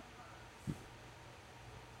 Damn.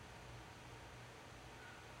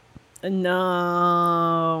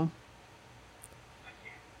 No.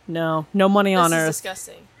 No. No money on This is earth.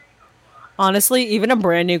 disgusting. Honestly, even a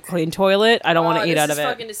brand new clean toilet, I don't want to eat out of This is it.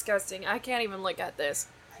 fucking disgusting. I can't even look at this.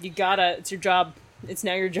 You gotta. It's your job. It's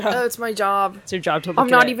now your job. Oh, it's my job. It's your job to look I'm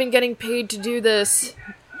at not it. even getting paid to do this.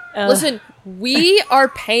 Uh, Listen, we are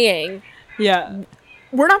paying. Yeah.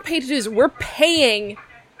 We're not paid to do this. We're paying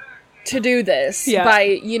to do this Yeah.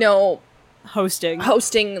 by, Hosting.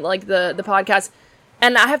 hosting like the podcast.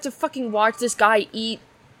 And I have to fucking watch this guy eat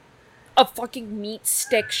a fucking meat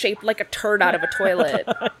stick shaped like a turd out of a toilet.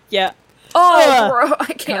 Yeah. Oh, Ugh. bro,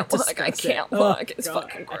 I can't God, look. I disgusting. can't Oh, look. It's God,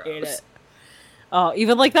 fucking I hate gross. it. Oh,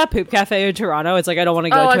 even like that poop cafe in Toronto, it's like I don't want to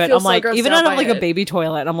go Oh, I to it. feel I'm so like, grossed even out out of by like a it. baby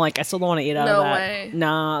toilet, I'm like, I still don't want to eat out No of that. way.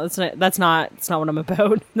 Nah, that's not what I'm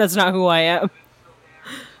about. That's not who I am. Let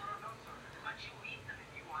you eat them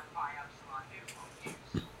if you want by Epsilon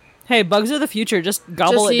New. Hey, bugs are the future. Just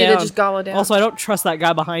gobble Just it eat it, down. just gobble it down. Also, I don't trust that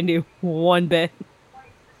guy behind you one bit.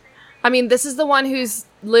 I mean, this is the one who's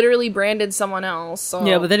literally branded someone else. So.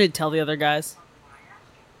 Yeah, but they didn't tell the other guys.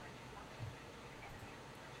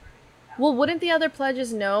 Well, wouldn't the other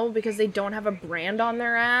pledges know because they don't have a brand on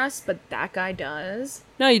their ass, but that guy does?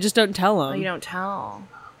 No, you just don't tell them. Oh, you don't tell.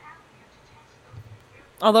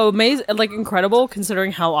 Although amazing, like incredible,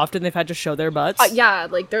 considering how often they've had to show their butts. Yeah,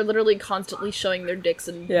 like they're literally constantly showing their dicks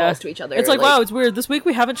and Yeah. balls to each other. It's like, wow, it's weird. This week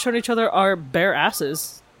we haven't shown each other our bare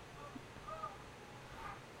asses.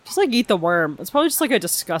 Just like eat the worm. It's probably just like a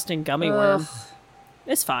disgusting gummy worm. Ugh.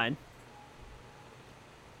 It's fine.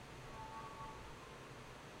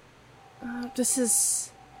 This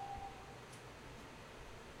is.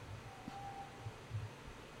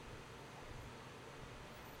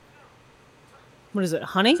 What is it?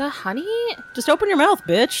 Honey? Is that honey? Just open your mouth,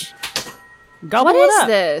 bitch. Gobble What it is up.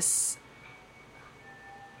 this?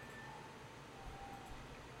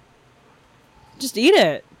 Just eat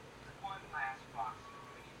it. One last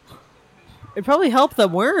box. It'd probably help the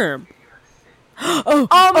worm. oh,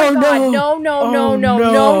 Oh my god! No! No! No! No! No!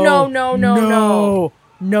 No!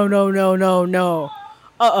 No! No! No.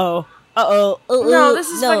 Uh-oh. No! This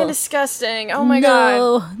is fucking disgusting. Oh my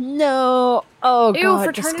god! No. Oh, Ew! God.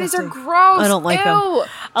 Fraternities disgusting. are gross. I don't like Ew. them.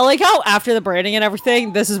 I like how after the branding and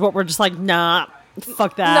everything, this is what we're just like, nah,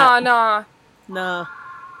 fuck that. Nah.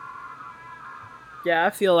 Yeah, I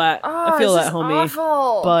feel that. Oh, I feel this that, is homie.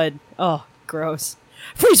 awful. Bud. Oh, gross.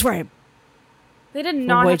 Freeze frame! They did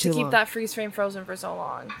not way have to too keep long. that freeze frame frozen for so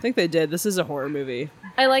long. I think they did. This is a horror movie.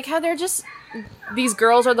 I like how they're just. These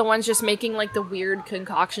girls are the ones just making like the weird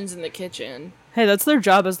concoctions in the kitchen. Hey, that's their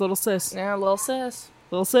job as little sis. Yeah, little sis.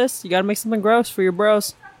 Little sis, you gotta make something gross for your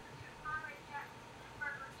bros.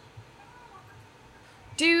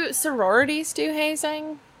 Do sororities do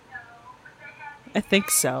hazing? I think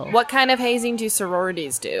so. What kind of hazing do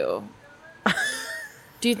sororities do?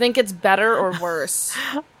 Do you think it's better or worse?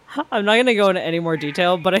 I'm not gonna go into any more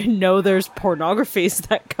detail, but I know there's pornographies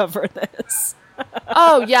that cover this.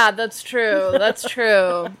 Oh yeah, that's true. That's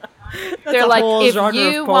true. They're a like, whole if genre of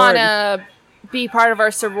you porn." want to be part of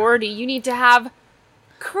our sorority, you need to have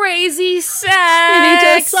crazy sex. You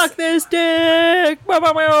need to suck this dick! Bow,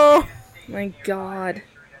 bow, bow. My God.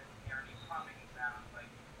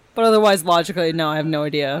 But otherwise, logically, no, I have no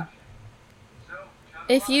idea.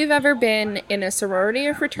 If you've ever been in a sorority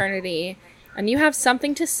or fraternity and you have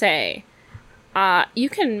something to say, you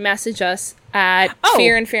can message us at Oh.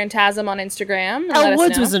 Fear and Phantasm on Instagram. And let Elle us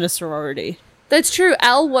Woods know. was in a sorority. That's true.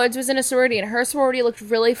 Elle Woods was in a sorority, and her sorority looked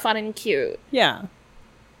really fun and cute. Yeah.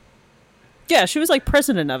 Yeah, she was like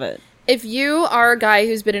president of it. If you are a guy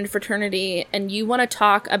who's been in a fraternity and you want to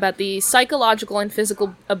talk about the psychological and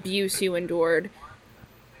physical abuse you endured,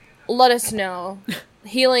 let us know.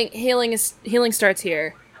 Healing starts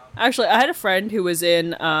here. Actually, I had a friend who was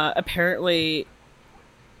in, apparently,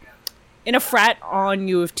 in a frat on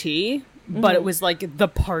U of T, but it was like the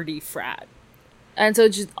party frat. And so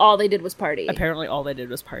just all they did was party. Apparently all they did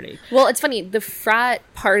was party. Well, it's funny. The frat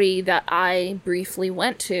party that I briefly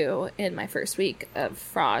went to in my first week of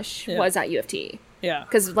Frosh was at U of T. Yeah.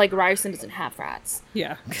 Because, like, Ryerson doesn't have frats.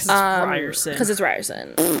 Yeah, because it's Ryerson. Because it's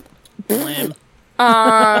Ryerson.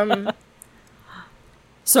 Blam.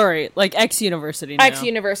 Sorry, like ex-university now.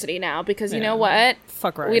 Ex-university now, because you know what?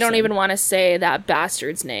 Fuck Ryerson. We don't even want to say that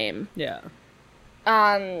bastard's name. Yeah.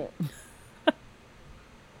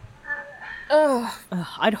 Ugh.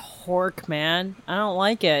 I'd hork, man. I don't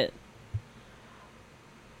like it.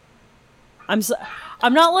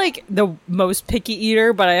 I'm not like the most picky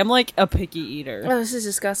eater, but I am like a picky eater. Oh, this is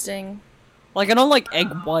disgusting. Like I don't like egg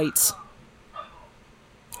whites.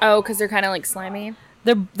 Oh, because they're kind of like slimy.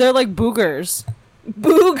 They're like boogers.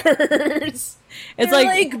 Boogers. It's They're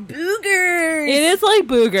like boogers. it is like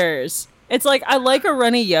boogers. It's like I like a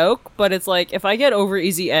runny yolk, but it's like if I get over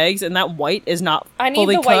easy eggs and that white is not I need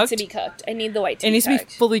fully the cooked, white to be cooked. I need the white to it be needs cooked. to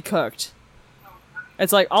be fully cooked.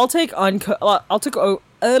 It's like I'll take overcooked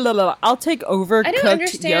I don't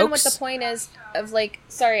understand yolks. what the point is of like.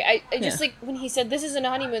 Sorry, I just like when he said this isn't a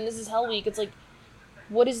honeymoon, this is Hell Week. It's like,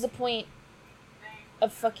 what is the point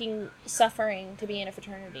of fucking suffering to be in a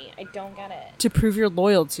fraternity? I don't get it. To prove your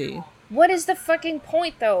loyalty. What is the fucking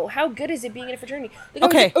point, though? How good is it being in a fraternity? Like,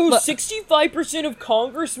 Okay, oh, look- 65% of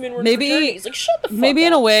congressmen were Maybe- in fraternities. Like, shut the fuck Maybe up.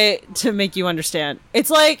 in a way to make you understand. It's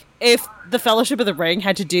like if the Fellowship of the Ring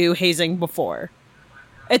had to do hazing before.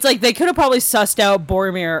 It's like they could have probably sussed out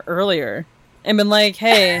Boromir earlier and been like,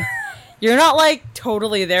 hey, you're not like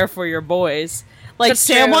totally there for your boys. Like That's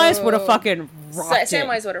Samwise true. would have fucking rocked it.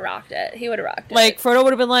 Samwise would have rocked it. He would have rocked it. Like Frodo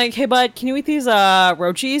would have been like, hey bud, can you eat these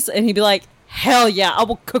roaches? And he'd be like, hell yeah, I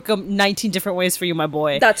will cook them 19 different ways for you, my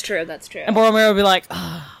boy. That's true, that's true. And Boromir would be like,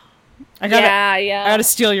 I gotta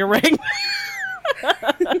steal your ring.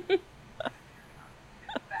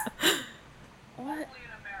 What?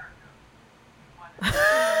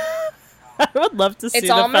 I would love to see It's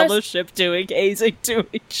the almost- Fellowship doing hazing to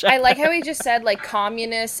each other. I like how he just said, like,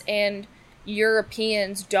 communists and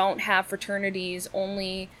Europeans don't have fraternities,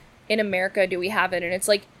 only in America do we have it. And it's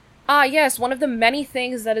like, yes, one of the many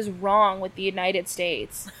things that is wrong with the United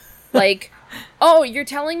States. Like, oh, you're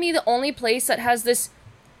telling me the only place that has this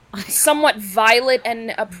somewhat violent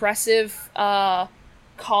and oppressive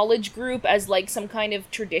college group as, like, some kind of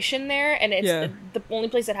tradition there, and it's the only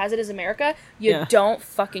place that has it is America? You don't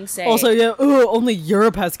fucking say. Also, only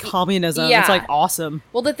Europe has communism. Yeah. It's like awesome.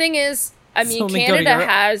 Well, the thing is, I mean, only go to Canada Europe.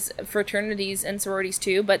 has fraternities and sororities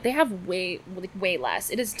too, but they have way less.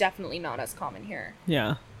 It is definitely not as common here.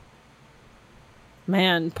 Yeah.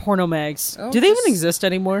 Man, porno mags. Oh, Do they even just- exist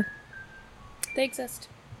anymore? They exist.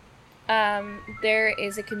 There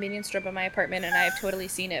is a convenience store by my apartment, and I have totally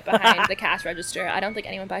seen it behind the cash register. I don't think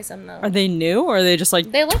anyone buys them though. Are they new or are they just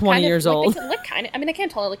like They look 20 kind years of, like, old? They look kind of. I mean, I can't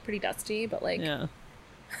tell. They look pretty dusty, but like, Yeah.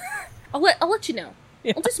 I'll let you know.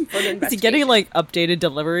 Yeah. I'll do some further Is he investigation. getting like updated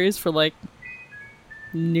deliveries for like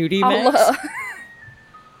nudie I'll, mags?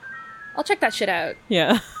 I'll check that shit out.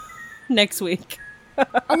 Yeah. Next week.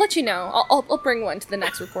 I'll let you know. I'll bring one to the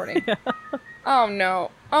next recording. Oh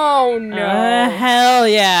no! Oh no! Hell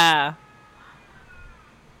yeah.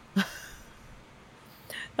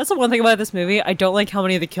 That's the one thing about this movie. I don't like how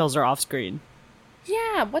many of the kills are off screen.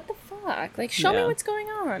 Yeah, what the fuck? Like, show me Yeah. what's going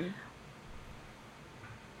on.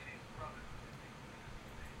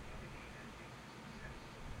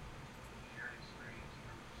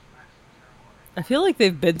 I feel like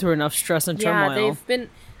they've been through enough stress and turmoil. Yeah, they've been.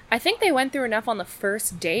 I think they went through enough on the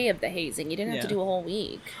first day of the hazing. You didn't have to Yeah. do a whole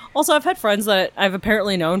week. Also, I've had friends that I've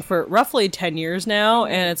apparently known for roughly 10 years now,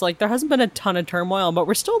 and it's like there hasn't been a ton of turmoil, but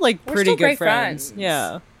we're still like We're pretty still good great friends. friends.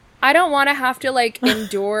 Yeah. I don't want to have to like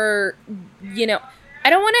endure. I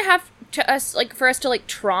don't want to have for us to like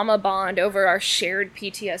trauma bond over our shared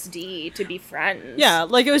PTSD to be friends. Yeah,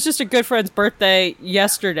 like it was just a good friend's birthday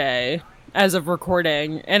yesterday as of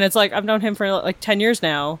recording, and it's like I've known him for like 10 years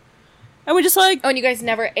now. And we just like, Oh, and you guys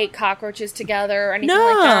never ate cockroaches together or anything no,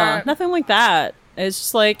 like that? nothing like that. It's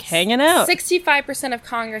just like hanging out. 65% of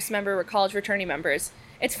Congress members were college fraternity members.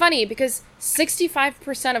 It's funny because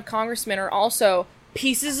 65% of congressmen are also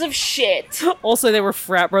pieces of shit. Also, they were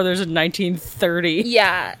frat brothers in 1930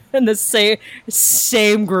 Yeah. in the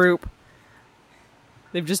same group.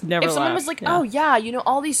 They've just never If someone left. was like, Yeah. oh yeah,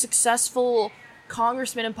 all these successful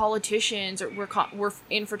congressmen and politicians were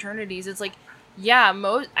in fraternities. It's like, yeah,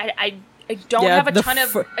 I don't have a ton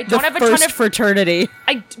of I don't have a ton of fraternity.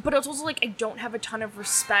 But it's also like I don't have a ton of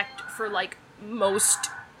respect for like most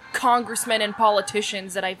congressmen and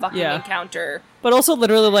politicians that I fucking encounter. But also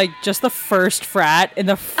literally like just the first frat in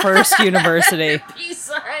the first university. Peace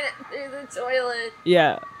sign through the toilet.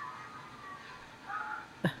 Yeah.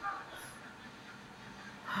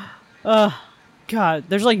 God,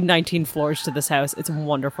 there's like 19 floors to this house. It's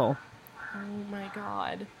wonderful. Oh my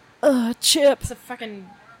god. Chip. It's a fucking...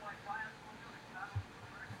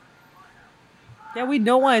 Yeah, we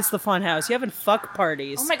know why it's the fun house. You having fuck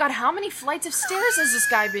parties. Oh my god, how many flights of stairs has this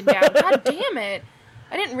guy been down? God damn it.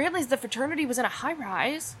 I didn't realize the fraternity was in a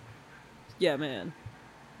high-rise. Yeah, man.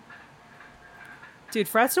 Dude,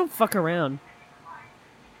 frats don't fuck around.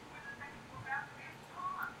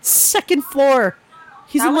 Second floor.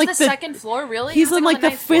 He's that in was like the second floor, really? He's It was, in on like the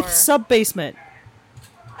ninth fifth floor. sub-basement.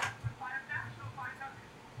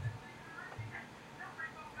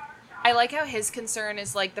 I like how his concern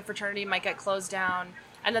is like the fraternity might get closed down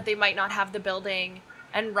and that they might not have the building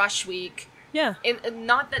and rush week. Yeah.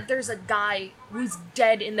 Not that there's a guy who's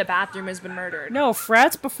dead in the bathroom has been murdered. No,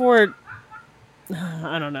 frats before...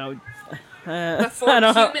 I don't know. Before I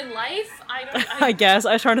don't know. human life? I guess.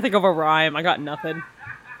 I was trying to think of a rhyme. I got nothing.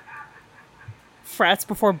 Frats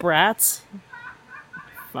before brats?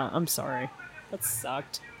 I'm sorry. That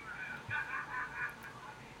sucked.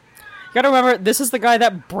 You gotta remember, this is the guy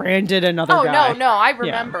that branded another guy. No, I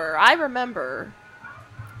remember. Yeah. I remember.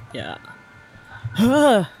 Yeah.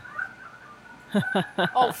 Oh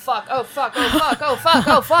fuck, oh fuck, oh fuck, oh fuck,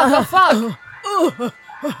 oh fuck, oh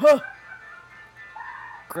fuck!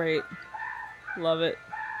 Great. Love it.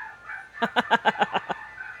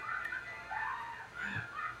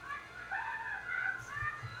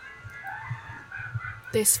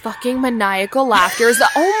 This fucking maniacal laughter is the-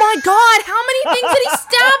 oh my god, how many things did he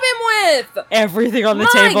stab him with? Everything on the my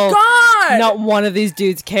table. God! Not one of these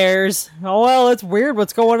dudes cares. Oh well, it's weird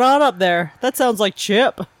what's going on up there. That sounds like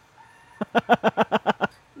Chip.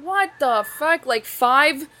 What the fuck? Like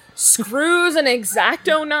 5 screws, an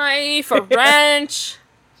X-Acto knife, a wrench.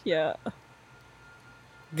 Yeah.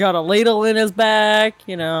 Got a ladle in his back,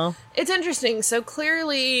 you know. It's interesting. So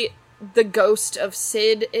clearly the ghost of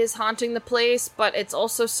Sid is haunting the place, but it's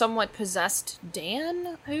also somewhat possessed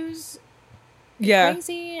Dan, who's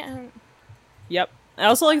crazy. And... Yep. I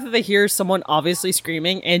also like that they hear someone obviously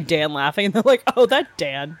screaming and Dan laughing, and they're like, oh, that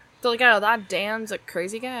Dan. They're like, oh, that Dan's a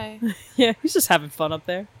crazy guy. Yeah, he's just having fun up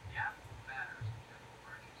there.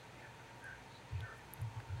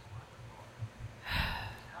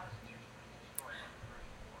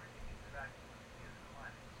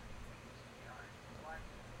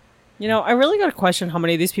 You know, I really got to question how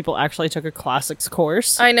many of these people actually took a classics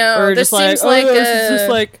course. I know. Or This just like, seems like this is just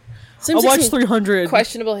like, seems I'll like watch some 300.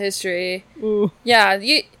 questionable history. Ooh. Yeah,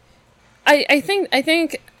 I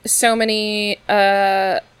think so many.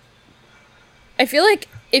 I feel like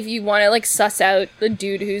if you want to like suss out the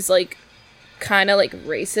dude who's like kind of like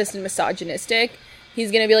racist and misogynistic,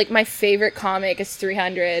 he's gonna be like, my favorite comic is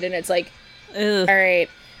 300, and it's like, Ugh. all right.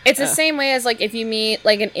 It's the same way as like if you meet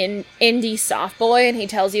like an indie soft boy and he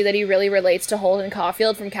tells you that he really relates to Holden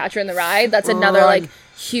Caulfield from Catcher in the Rye. That's another Run. like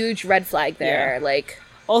huge red flag there. Yeah. Like,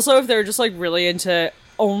 Also, if they're just like really into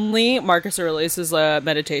only Marcus Aurelius's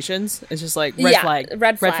meditations, it's just like red flag.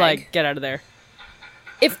 red flag. Get out of there.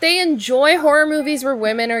 If they enjoy horror movies where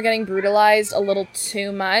women are getting brutalized a little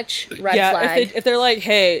too much, red flag. If they're like,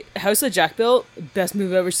 hey, House of Jack built, best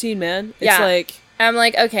movie I've ever seen, man. It's Yeah. like, I'm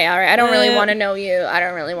like, okay, all right. I don't really want to know you. I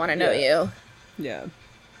don't really want to know Yeah. you. yeah.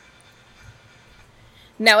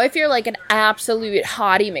 Now, if you're like an absolute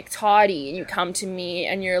hottie McToddy and you come to me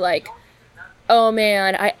and you're like, oh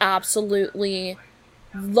man, I absolutely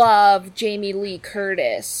love Jamie Lee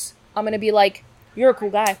Curtis, I'm going to be like, you're a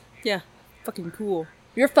cool guy. Yeah. Fucking cool.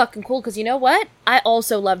 You're fucking cool because you know what? I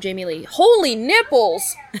also love Jamie Lee. Holy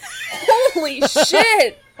nipples! Holy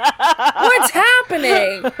shit! What's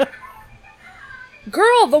happening?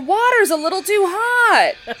 Girl, the water's a little too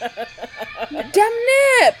hot. Dem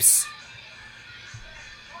nips.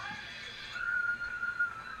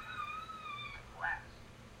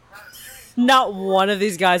 Not one of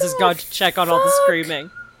these guys has gone to check on all the fuck?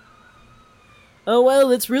 screaming. Oh, well,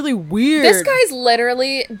 it's really weird. This guy's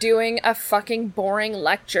literally doing a fucking boring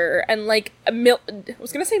lecture, and like I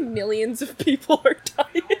was gonna say millions of people are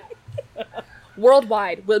dying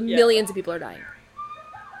worldwide. Well, Yeah. millions of people are dying.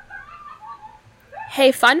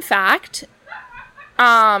 Hey, fun fact.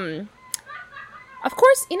 Of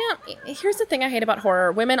course, you know, here's the thing I hate about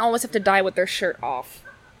horror. Women always have to die with their shirt off.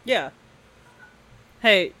 Yeah.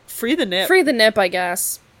 Hey, free the nip. Free the nip, I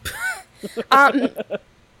guess.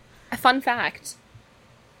 A fun fact.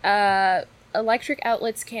 Electric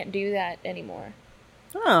outlets can't do that anymore.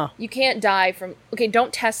 Oh. You can't die from... Okay,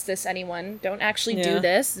 don't test this, anyone. Don't actually Yeah. do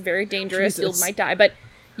this. It's very dangerous. Jesus. You might die. But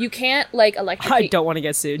you can't, like, electrocute... I don't want to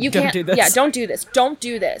get sued. You Don't can't do this. Yeah, don't do this. Don't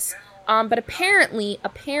do this. But apparently,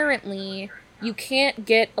 you can't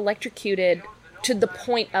get electrocuted to the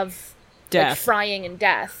point of like, Death. frying and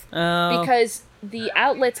death. Oh. Because the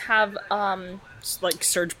outlets have Like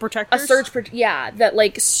surge protectors? that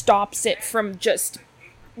like stops it from just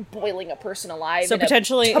boiling a person alive. So in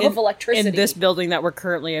potentially a tub of electricity. in this building that we're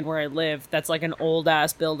currently in where I live, that's like an old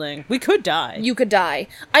ass building. We could die. You could die.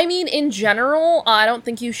 I mean, in general, I don't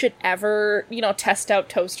think you should ever, test out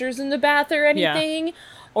toasters in the bath or anything.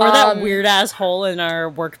 Or that weird ass hole in our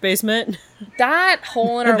work basement. That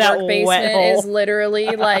hole in our That work wet basement hole. is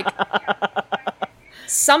literally like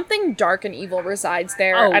something dark and evil resides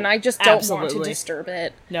there, Oh, and I just don't want to absolutely. disturb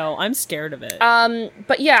it. No, I'm scared of it.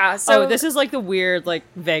 But yeah, so this is like the weird, like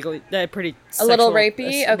vaguely, pretty a little sexual-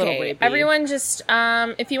 rapey. a little Okay, rapey. everyone, just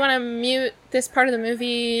if you want to mute this part of the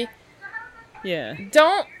movie, Yeah.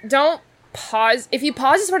 don't pause. If you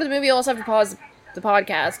pause this part of the movie, you'll also have to pause the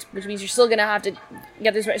podcast, which means you're still gonna have to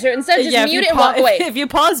get this right. So instead, just if mute you it and walk away. If you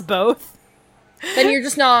pause both, Then you're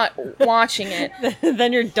just not watching it.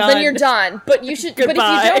 then you're done. Then you're done. But you should. But if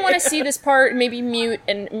Goodbye. you don't want to see this part, maybe mute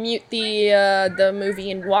the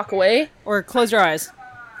movie and walk away. Or close your eyes.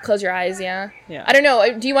 Close your eyes. Yeah. Yeah. I don't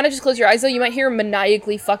know. Do you want to just close your eyes though? You might hear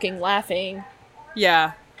maniacally fucking laughing.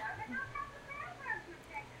 Yeah.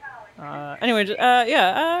 Anyway,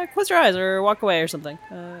 close your eyes or walk away or something.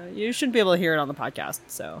 You shouldn't be able to hear it on the podcast,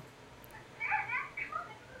 so.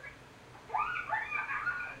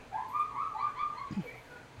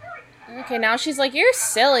 Okay, now she's like, "You're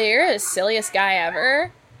silly. You're the silliest guy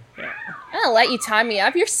ever. Yeah. I'm gonna let you tie me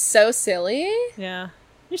up. You're so silly." Yeah.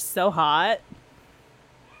 You're so hot.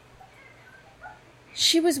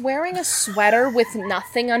 She was wearing a sweater with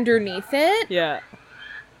nothing underneath it. Yeah.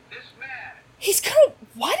 He's gonna.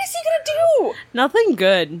 What is he gonna do? Nothing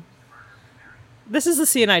good. This is the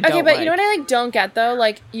scene I don't Okay, but like. you know what I don't get though?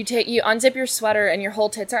 Like you unzip your sweater and your whole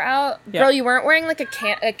tits are out. Yeah. Bro, you weren't wearing like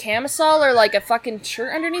a camisole or like a fucking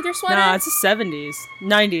shirt underneath your sweater? Nah, it's the 70s.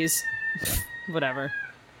 90s. Whatever.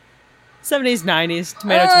 70s, 90s.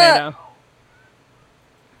 Tomato.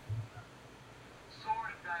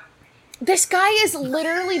 This guy is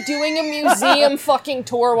literally doing a museum fucking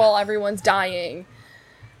tour while everyone's dying.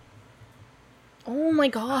 Oh my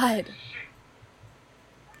god.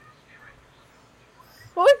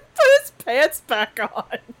 What? Put his pants back on.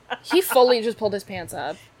 He fully just pulled his pants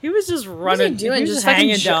up. He was just What running. is he doing? He was Just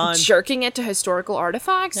hanging fucking down. jerking it to historical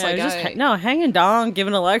artifacts? Yeah, like, he was just hanging down,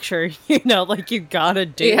 giving a lecture. Like you gotta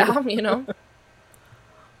do. yeah,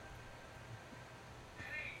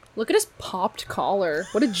 Look at his popped collar.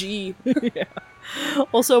 What a G.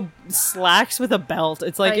 Also, slacks with a belt.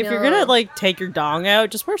 It's like I if you're know. gonna like take your dong out,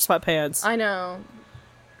 just wear sweatpants. I know.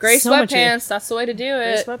 Gray So much sweatpants, that's the way to do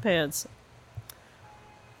Wear it. sweatpants.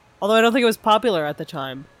 Although I don't think it was popular at the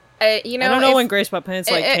time. I I don't know when gray sweatpants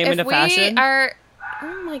came into fashion.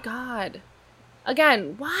 Oh my god.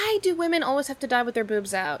 Again, why do women always have to die with their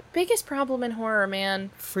boobs out? Biggest problem in horror, man.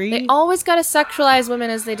 Free, They always gotta sexualize women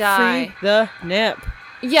as they die. free the nip.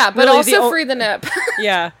 Yeah, but Really, also free the nip.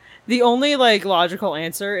 Yeah. The only like logical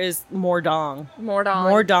answer is more dong. More dong.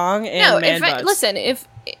 More dong and No, man butts. listen, if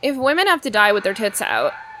women have to die with their tits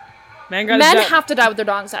out, Men gotta men die- have to die with their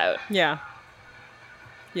dongs out. Yeah.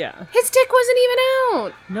 Yeah. His dick wasn't even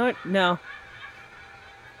out. No.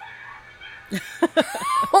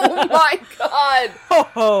 Oh my god. Ho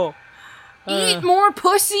ho. Eat more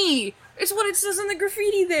pussy. It's what it says in the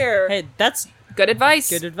graffiti there. Hey, that's Good advice.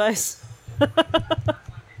 good advice.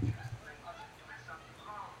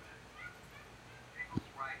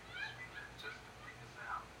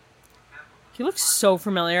 He looks so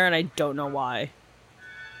familiar, and I don't know why.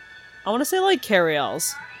 I want to say like Carrie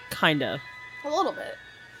Ells, kinda. A little bit.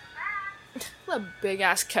 What a big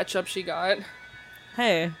ass ketchup she got.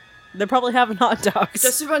 Hey, they're probably having hot dogs.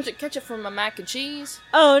 Just a bunch of ketchup from my mac and cheese.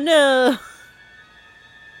 Oh no.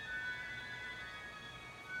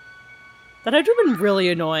 That had to have been really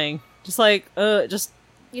annoying. Just like, just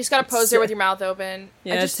You just gotta pose there with your mouth open.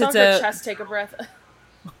 Yeah, I just tits saw her out. chest take a breath.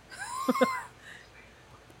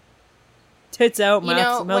 tits out, You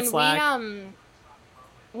mouth, know, mouth slack.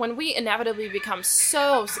 when we inevitably become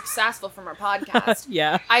so successful from our podcast,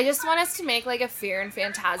 Yeah. I just want us to make like a Fear and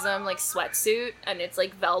Phantasm like sweatsuit, and it's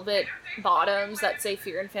like velvet bottoms that say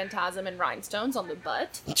Fear and Phantasm and rhinestones on the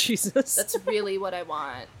butt. Jesus. That's really what I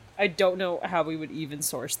want. I don't know how we would even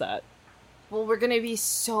source that. Well, we're gonna be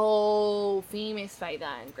so famous by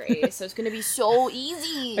then, Grace. So it's gonna be so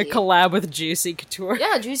easy. A collab with Juicy Couture.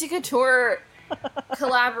 Yeah, Juicy Couture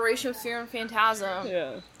collaboration with Fear and Phantasm.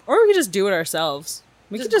 Yeah. Or we could just do it ourselves.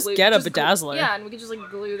 We could just get a bedazzler. Yeah, and we could just like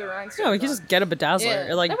glue the rhinestones. Yeah, we could just get a bedazzler. Yeah.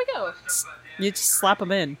 Or, like, There we go. you just slap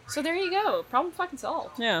them in. So there you go. Problem fucking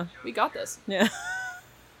solved. Yeah. We got this. Yeah.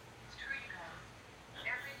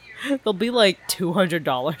 They'll be like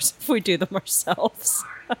 $200 if we do them ourselves.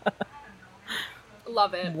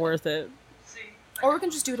 Love it. Worth it. Or we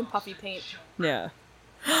can just do it in puffy paint. Yeah.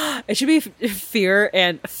 It should be Fear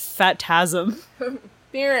and Phantasm.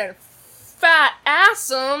 Fear and Fat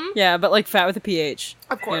Assum. Yeah, but like fat with a PH.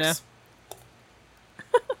 Of course. You know?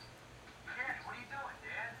 Dad, what are you doing,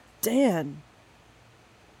 Dad? Dan.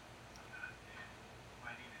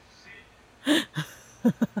 My name is Sid. You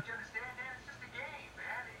understand, Dad? It's just a game,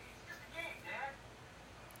 man. It's just a game, Dad.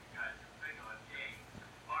 You guys are big on games,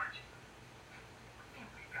 aren't you? What think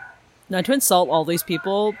we got? Not to insult all these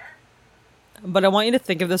people, but I want you to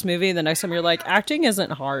think of this movie the next time you're like, acting isn't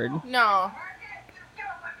hard. No.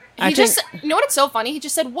 He Acting- just, you know what? It's so funny. He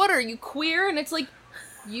just said, "What are you, queer?" And it's like,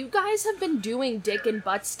 you guys have been doing dick and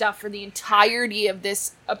butt stuff for the entirety of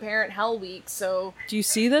this apparent Hell Week. So Do you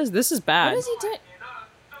see this? This is bad. what is he doing?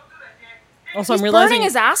 Don't do that, Dad. Also, He's I'm realizing. burning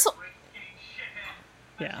his asshole. Getting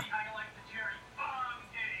shithead. Yeah. See how you like the cherry bomb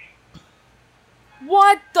game.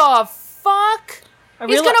 What the fuck? I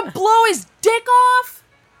He's reali- gonna blow his dick off?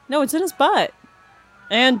 No, it's in his butt.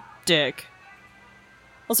 And dick.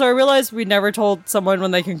 Also, I realized we never told someone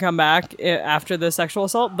when they can come back after the sexual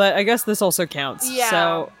assault, but I guess this also counts. Yeah.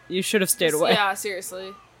 So you should have stayed away. Yeah,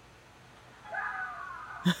 seriously.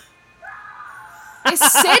 Is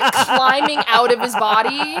Sid climbing out of his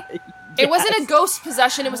body? It wasn't a ghost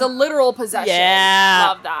possession, it was a literal possession. Yeah.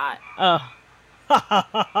 Love that. Oh.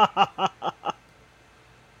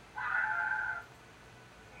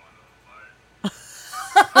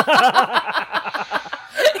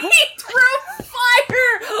 He threw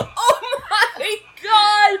fire! Oh my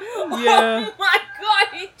god! Yeah. Oh my god,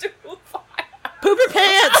 he threw fire! Poop your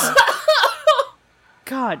pants!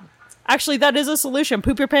 God. Actually, that is a solution.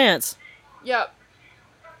 Poop your pants. Yep.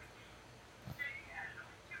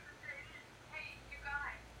 Hey, you guys.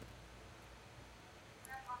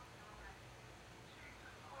 Come on, guys. You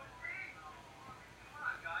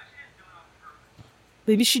didn't do it on purpose.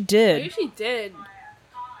 Maybe she Maybe did. she did.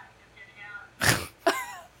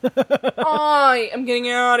 Getting out. I am getting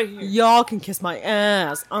out of here. Y'all can kiss my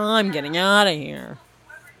ass. I'm getting out of here.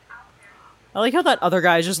 I like how that other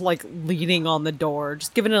guy is just like leaning on the door,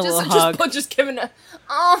 just giving it a little hug. Just giving a,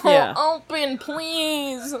 oh, Yeah. open,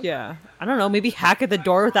 please. Yeah. I don't know, maybe hack at the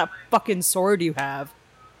door with that fucking sword you have.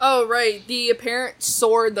 Oh, right. The apparent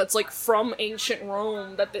sword that's like from ancient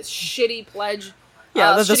Rome that this shitty pledge,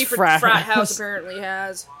 Yeah, that this shitty frat house house. apparently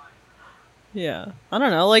has. Yeah. I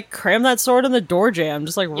don't know, like cram that sword in the door jamb,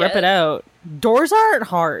 just like rip Yeah. it out. Doors aren't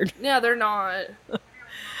hard. Yeah, they're not.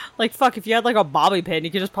 Like fuck, if you had like a bobby pin,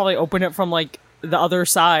 you could just probably open it from like the other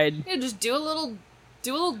side. Yeah, just do a little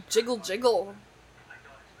jiggle.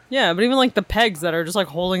 Yeah, but even like the pegs that are just like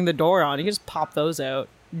holding the door on, you can just pop those out.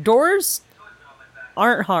 Doors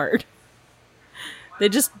aren't hard.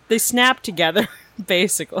 They snap together,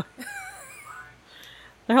 basically.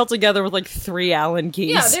 They're held together with like 3 Allen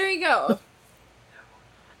keys. Yeah, there you go.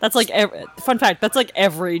 That's like fun fact. That's like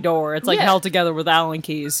every door. It's like Yeah. held together with Allen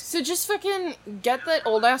keys. So just fucking get that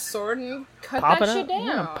old ass sword and cut Pop that it shit out. down.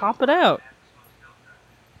 Yeah, pop it out.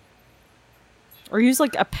 Or use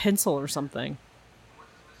like a pencil or something.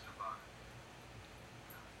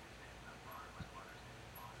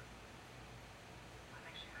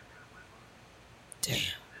 Damn.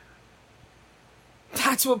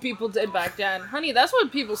 That's what people did back then. Honey, that's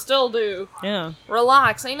what people still do. Yeah.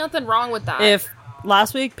 Relax. Ain't nothing wrong with that. If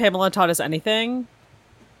last week Pamela taught us anything,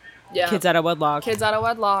 yeah. kids out of wedlock. Kids out of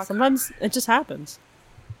wedlock. Sometimes it just happens.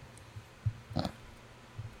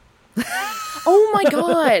 Oh my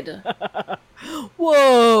god.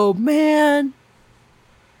 Whoa, man.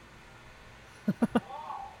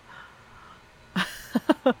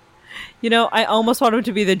 You know, I almost want him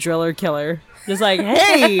to be the driller killer. Just like,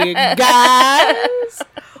 hey, guys.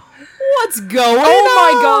 What's going on?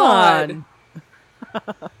 Oh my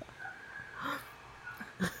god.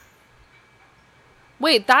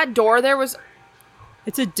 Wait, that door there was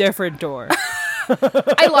It's a different door.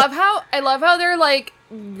 I love how they're like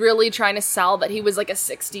really trying to sell that he was like a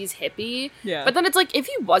 60s hippie. Yeah. But then it's like if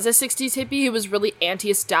he was a 60s hippie he was really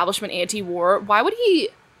anti-establishment, anti-war, why would he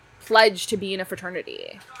pledge to be in a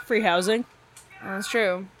fraternity? Free housing. That's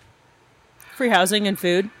true. Free housing and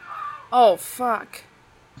food. Oh fuck.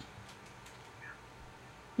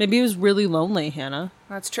 Maybe he was really lonely, Hannah.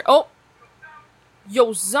 That's true. Oh!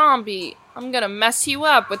 Yo, zombie! I'm gonna mess you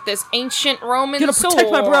up with this ancient Roman Gonna sword.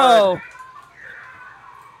 protect my bro.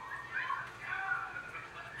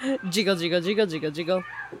 Jiggle, jiggle, jiggle, jiggle, jiggle.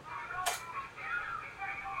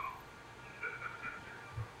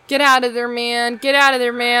 Get out of there, man. Get out of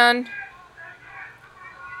there, man.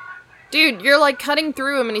 Dude, you're like cutting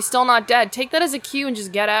through him and he's still not dead. Take that as a cue and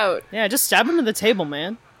just get out. Yeah, just stab him to the table,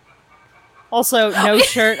 man. Also, no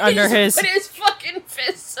shirt under his... Put his fucking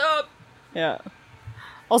fists up. Yeah.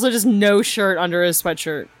 Also, just no shirt under his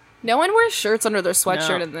sweatshirt. No one wears shirts under their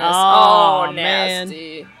sweatshirt No. in this. Oh, Oh, man.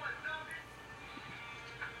 nasty.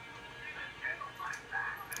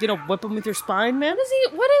 You gonna whip him with your spine, man?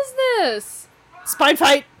 What is this? Spine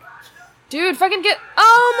fight! Dude, fucking get...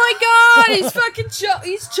 Oh my god! He's fucking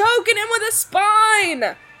he's choking him with a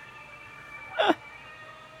spine!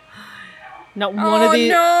 Not one of these...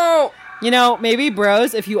 no! You know, maybe,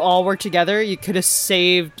 bros, if you all work together, you could have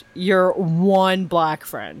saved your one black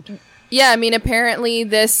friend. Yeah, I mean, apparently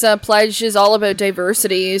this pledge is all about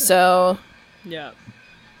diversity, so... Yeah.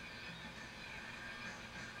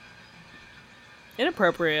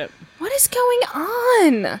 Inappropriate. What is going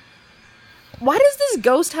on? Why does this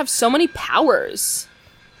ghost have so many powers?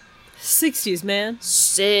 60s, man.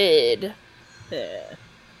 Sid. Yeah.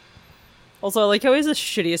 Also, I like how he's the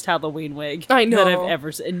shittiest Halloween wig I know. that I've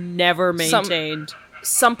ever never maintained.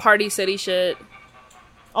 Some Party City shit.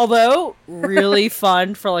 Although, really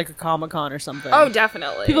fun for like a Comic-Con or something. Oh,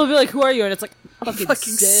 definitely. People will be like, who are you? And it's like, fucking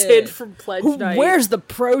Sid from Pledge Who, Night. where's the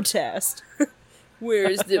protest?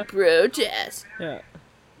 Where's the protest? Yeah.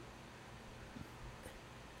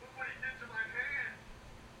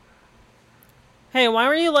 Hey, why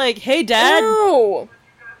were you like, hey, Dad? No!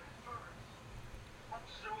 I'm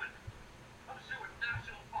suing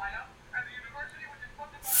National Fire and the university, which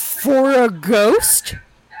is funded by For a ghost?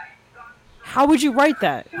 How would you write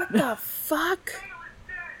that? What the fuck?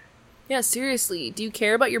 Yeah, seriously. Do you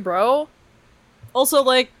care about your bro? Also,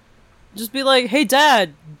 like, just be like, hey,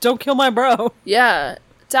 Dad, don't kill my bro. Yeah.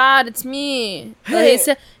 Dad, it's me. Hey,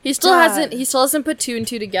 he still Dad. hasn't put two and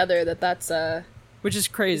two together that that's Which is his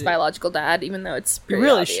crazy. biological dad, even though it's You pretty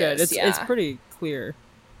really obvious. should. It's yeah. pretty clear.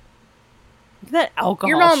 Look at that alcohol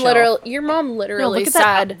Your mom shelf. literally look at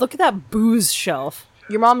said that. Look at that booze shelf.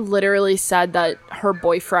 your mom literally said that her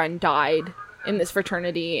boyfriend died in this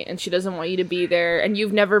fraternity and she doesn't want you to be there and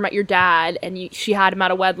you've never met your dad and she had him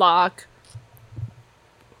out of wedlock.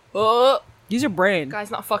 Oh, Use your brain.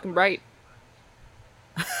 guy's not fucking bright.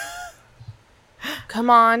 Come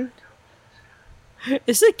on.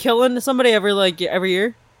 Is it killing somebody every year? At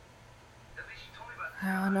least she told me about I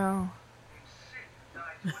don't know. Sid, who died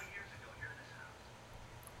 20 years ago here in this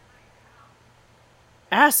house.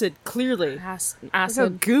 Acid, clearly. Look how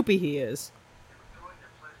Acid. goopy he is. They were throwing their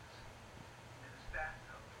pledges in his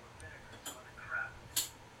bathtub full of vinegar and some other crap.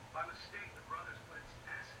 By mistake, the brothers put in some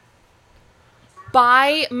acid.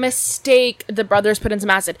 By mistake, the brothers put in some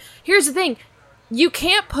acid. Here's the thing. You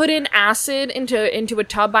can't put in acid into a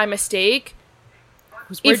tub by mistake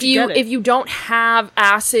Where'd if you get it? don't have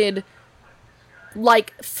acid,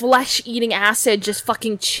 like flesh eating acid just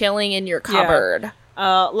fucking chilling in your cupboard.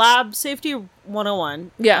 Lab safety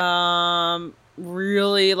 101. Yeah.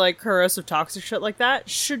 Really like corrosive toxic shit like that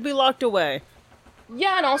should be locked away.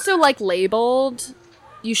 Yeah, and also like labeled.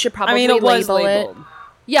 You should probably I mean, it was label labeled. it.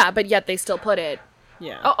 Yeah, but yet they still put it.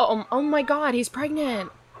 Yeah. Oh my god, he's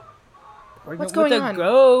pregnant. Pregnant what's with going a on?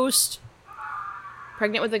 ghost.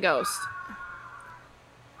 Pregnant with a ghost.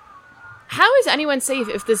 How is anyone safe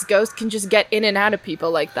if this ghost can just get in and out of people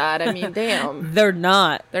like that? I mean, damn. They're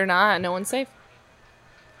not They're not. No one's safe.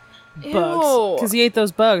 bugs because he ate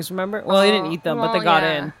those bugs. Remember? Well, he didn't Oh, eat them, but well, they got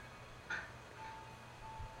yeah. in.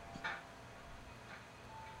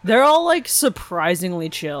 They're all like surprisingly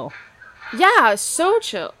chill. Yeah, so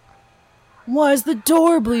chill. Why is the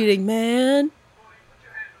door bleeding, man?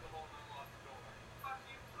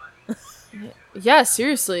 Yeah,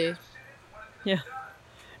 seriously. Yeah.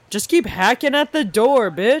 Just keep hacking at the door,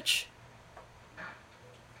 bitch.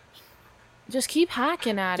 Just keep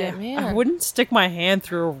hacking at it, I man. wouldn't stick my hand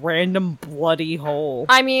through a random bloody hole.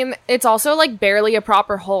 I mean, it's also like barely a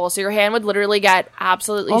proper hole, so your hand would literally get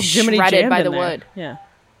absolutely All Jiminy shredded jammed by in the there. wood. Yeah.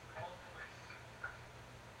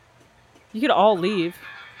 You could all leave.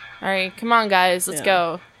 All right, come on, guys, let's Yeah.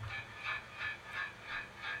 go.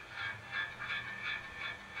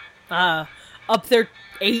 Up there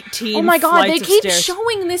 18 Oh my god, they flights of keep stairs.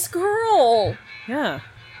 showing this girl. Yeah.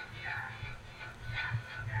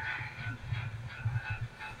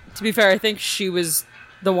 To be fair, I think she was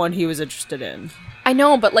the one he was interested in. I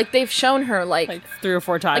know, but like they've shown her like 3 or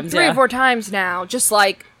 4 times. three or four times now, just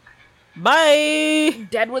like Bye.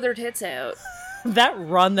 Dead with her tits out. That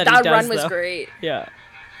run that he That does, run was though. great. Yeah.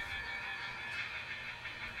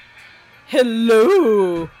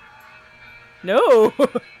 Hello. No.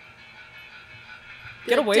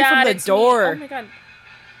 Get away Dad, from the it's me. door. Oh my god.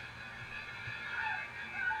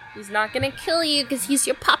 He's not gonna kill you because he's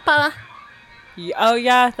your papa. Oh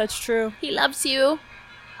yeah, that's true. He loves you.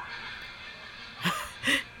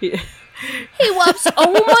 He- He loves.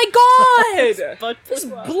 Oh my god! But This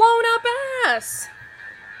blown up ass.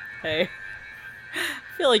 hey,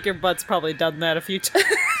 I feel like your butt's probably done that a few times.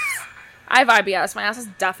 I have IBS. My ass is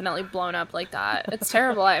definitely blown up like that. It's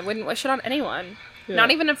terrible. I wouldn't wish it on anyone. Yeah.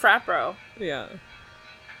 Not even a frat bro. Yeah.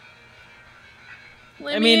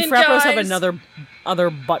 Let I me mean, in, frat bros have guys. other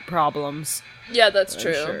butt problems. Yeah, that's I'm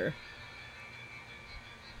true. sure.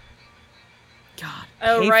 God.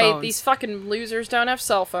 Oh right, payphones. these fucking losers don't have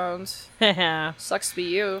cell phones. Yeah, Sucks to be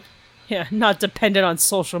you. not dependent on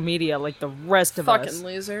social media like the rest of Fucking us.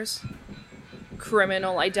 losers.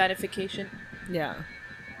 Criminal identification. Yeah.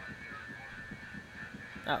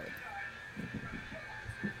 Oh.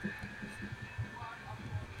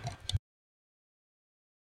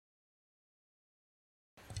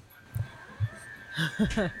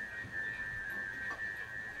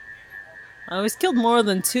 I was killed more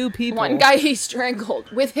than 2 people. One guy he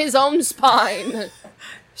strangled with his own spine.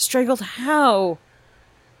 Strangled how?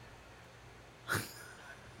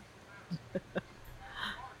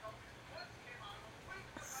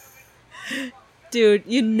 Dude,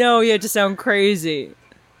 you know you have to sound crazy.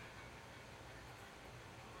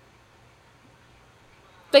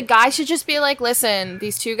 The guy should just be like, listen,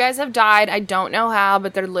 these 2 guys have died. I don't know how,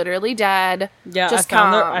 but they're literally dead. Yeah, just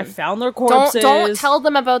I found their corpses. Don't tell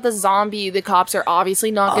them about the zombie. The cops are obviously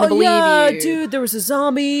not going to believe yeah, you. dude, there was a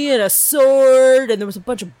zombie and a sword, and there was a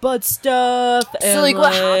bunch of butt stuff. And So, like,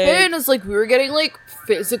 what happened is, like, we were getting, like,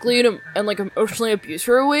 physically and like, emotionally abused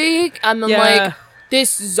for a week. And then, Yeah. like, this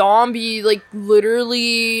zombie, like,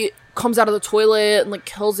 literally comes out of the toilet and, like,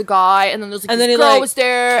 kills a guy. And then there's, like, And this then he, girl like, was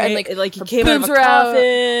there. And, like, he her came out of boobs a are out.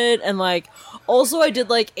 coffin, and like, also I did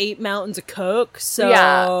like 8 mountains of coke. So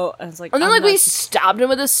Yeah. I was like, And then, I'm like, we not- stabbed him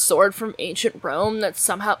with a sword from ancient Rome that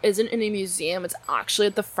somehow isn't in a museum. It's actually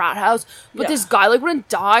at the frat house. But Yeah. this guy, like, wouldn't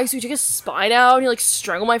die, so he took his spine out, and he, like,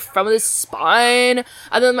 strangled my friend with his spine.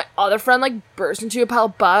 And then my other friend, like, burst into a pile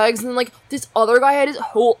of bugs. And then, like, this other guy had his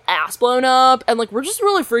whole ass blown up. And, like, we're just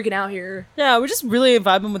really freaking out here. yeah, we're just really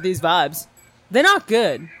vibing with these vibes. They're not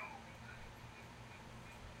good.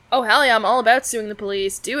 Oh, hell yeah, I'm all about suing the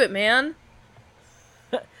police. Do it, man.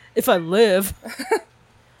 If I live,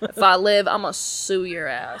 If I live, I'm gonna sue your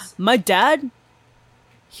ass. my dad,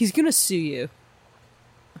 he's gonna sue you.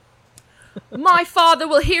 My father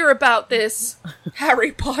will hear about this,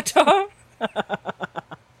 Harry Potter.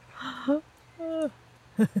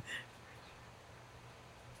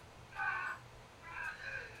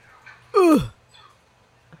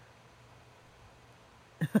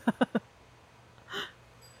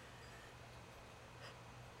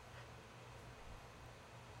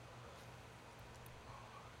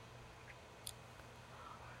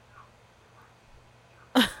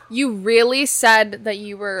 You really said that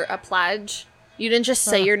you were a pledge? You didn't just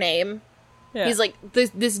say your name? Yeah. He's like,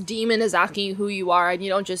 this demon is asking you who you are, and you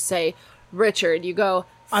don't just say Richard. You go,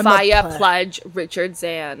 I'm a Faya pledge. Pledge Richard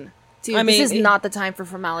Zan. Dude, I mean, this is not the time for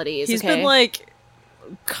formalities, he's okay? been like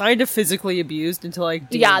kind of physically abused until like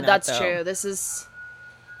doing yeah, that, that's though. true. This is...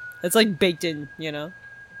 It's like baked in, you know.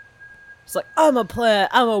 It's like I'm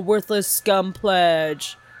a worthless scum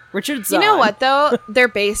pledge. Richard Zahn. You know what, though? They're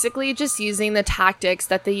basically just using the tactics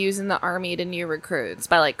that they use in the army to new recruits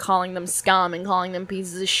by, like, calling them scum and calling them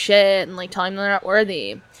pieces of shit and, like, telling them they're not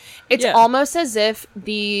worthy. It's Yeah. almost as if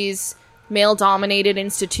these male-dominated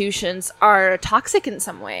institutions are toxic in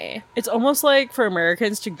some way. It's almost like for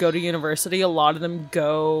Americans to go to university, a lot of them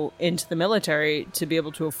go into the military to be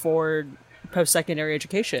able to afford post-secondary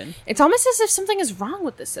education. It's almost as if something is wrong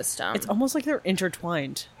with the system. It's almost like they're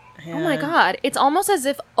intertwined. Oh my god. It's almost as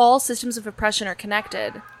if all systems of oppression are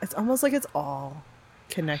connected. It's almost like it's all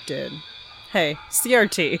connected. Hey,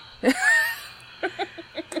 CRT.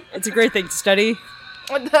 It's a great thing to study.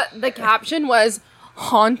 The caption was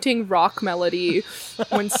haunting rock melody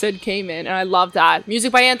when Sid came in, and I love that.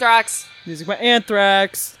 Music by Anthrax. Music by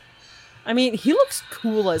Anthrax. I mean, he looks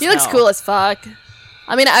cool as He looks hell. cool as fuck.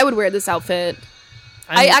 I mean, I would wear this outfit.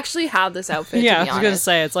 I I'm- actually have this outfit, yeah, to I be was gonna honest.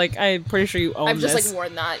 say, it's like, I'm pretty sure you own I've just, this. like,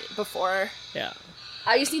 worn that before. Yeah.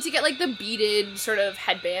 I just need to get, like, the beaded sort of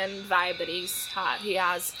headband vibe that he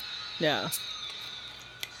has. Yeah.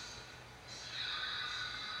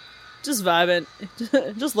 Just vibing.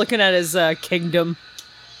 Just looking at his kingdom.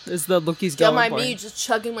 Is the look he's Don't going mind for. me just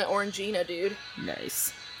chugging my Orangina, dude.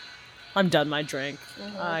 Nice. I'm done my drink.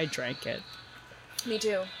 I drank it. Me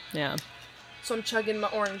too. Yeah. So I'm chugging my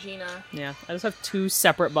Orangina. Yeah. I just have 2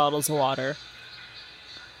 separate bottles of water.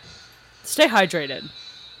 Stay hydrated.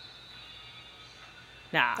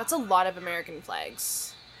 Nah. That's a lot of American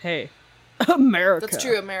flags. Hey. America. That's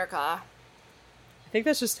true, America. I think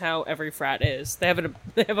that's just how every frat is. They have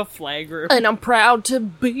a flag group. And I'm proud to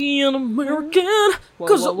be an American,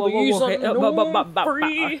 because at least Hey, I'm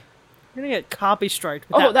free. We're gonna get copy striked.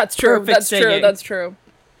 Oh, that's true. That's true. That's true.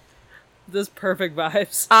 This perfect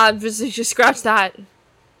vibes. Just scratch that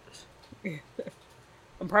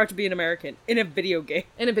I'm proud to be an American in a video game.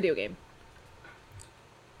 in a video game.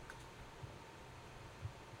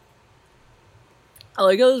 I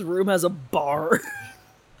like how this room has a bar.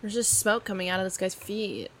 There's just smoke coming out of this guy's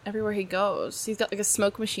feet everywhere he goes. He's got like a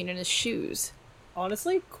smoke machine in his shoes.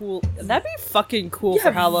 Honestly, cool. That'd be fucking cool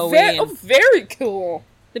for Halloween. Very cool.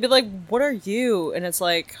 They'd be like, "What are you?" And it's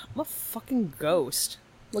like, "I'm a fucking ghost."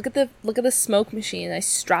 Look at the smoke machine. I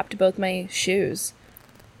strapped both my shoes.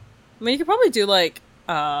 I mean, you could probably do like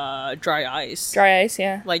dry ice. Dry ice,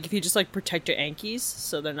 yeah. Like if you just like protect your ankies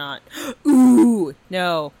so they're not. Ooh,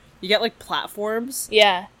 no. You get like platforms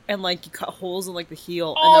Yeah. and like you cut holes in like the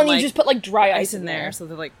heel. Oh, then, and like, you just put like dry ice in there there. so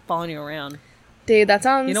they're like following you around. Dude, that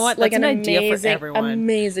sounds You know what? like That's an an idea for amazing, everyone.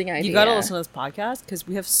 amazing idea. You gotta listen to this podcast because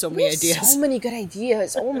we have so many ideas. So many good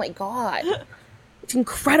ideas. Oh my god. It's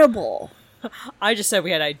incredible. I just said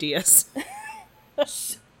we had ideas.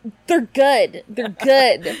 They're good. They're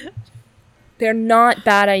good. They're not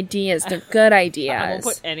bad ideas. They're good ideas. I won't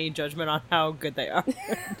put any judgment on how good they are.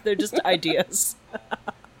 They're just ideas.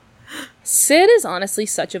 Sid is honestly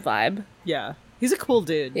such a vibe. Yeah. He's a cool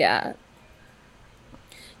dude. Yeah.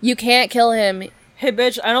 You can't kill him. Hey,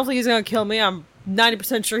 bitch, I don't think he's gonna kill me. I'm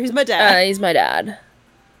 90% sure he's my dad. He's my dad.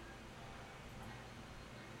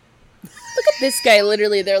 Look at this guy,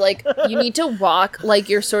 literally. They're like, you need to walk like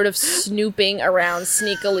you're sort of snooping around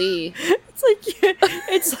sneakily.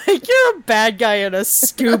 It's like you're a bad guy in a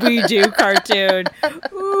Scooby-Doo cartoon.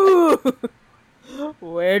 Ooh.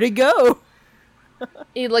 Where to go?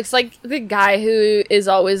 He looks like the guy who is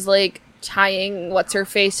always like tying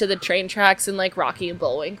what's-her-face to the train tracks in like Rocky and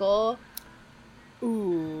Bullwinkle.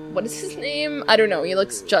 Ooh. What is his name? I don't know. He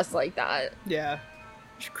looks just like that. Yeah.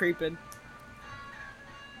 Just creeping.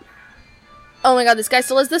 Oh my god, this guy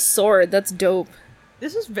still has this sword. That's dope.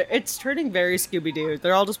 This is it's turning very Scooby-Doo.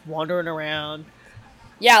 They're all just wandering around.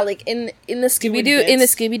 Yeah, like in the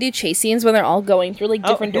Scooby-Doo chase scenes when they're all going through like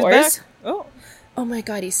different he's doors. back? Oh. Oh my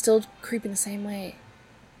god, he's still creeping the same way.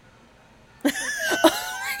 I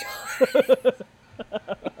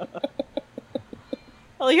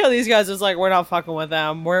like how these guys is like, we're not fucking with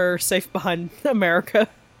them. We're safe behind America.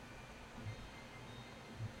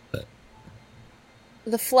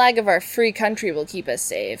 The flag of our free country will keep us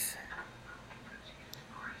safe.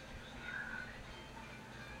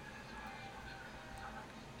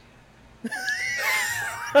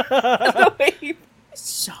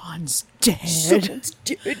 Zon's dead.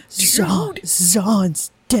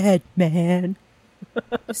 Zon's dead, man.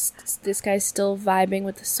 This guy's still vibing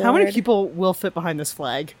with the sword. How many people will fit behind this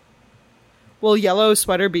flag? Will yellow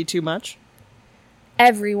sweater be too much?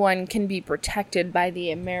 Everyone can be protected by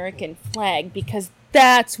the American flag because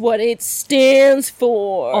that's what it stands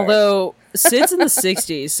for. Although Sid's in the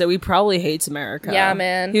 60s, so he probably hates America. Yeah,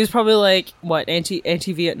 man. He was probably like, what,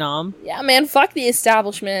 anti-Vietnam? Yeah, man, fuck the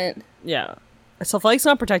establishment. Yeah. So flag's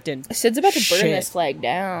not protecting. Sid's about to burn shit. this flag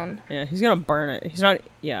down. Yeah, he's gonna burn it. He's not,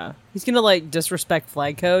 yeah. He's gonna, like, disrespect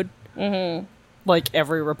flag code. Mm-hmm. Like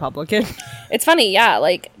every Republican. It's funny, yeah,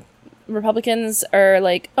 like, Republicans are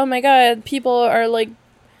like, oh my god, people are, like,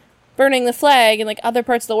 burning the flag in, like, other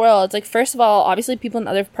parts of the world. It's like, first of all, obviously people in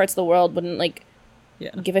other parts of the world wouldn't, like,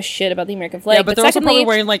 give a shit about the American flag. Yeah, but they're also probably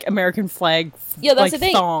wearing, like, American flag yeah, that's like, the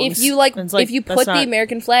thing. thongs. If you, like, And it's if you put the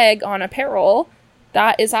American flag on apparel,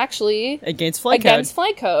 that is actually against flag against code.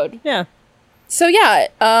 flag code. Yeah. So yeah,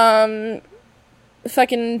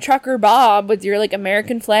 fucking trucker Bob with your like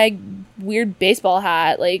American flag weird baseball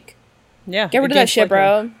hat, like Yeah. get rid of that against shit,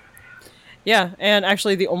 flag code. bro. Yeah, and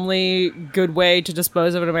actually the only good way to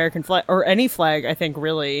dispose of an American flag, or any flag, I think,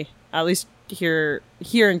 really, at least here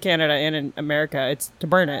in Canada and in America, it's to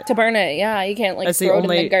burn it. To burn it, yeah, you can't like That's the throw it in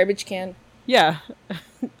only- the garbage can. Yeah.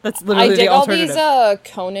 That's I literally dig the all alternative.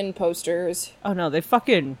 these Conan posters. Oh no, they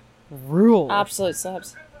fucking rule. Absolute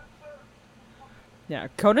subs. Yeah,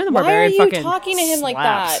 Conan the Why are Barbarian you fucking talking to him like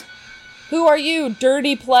slaps. that? Who are you,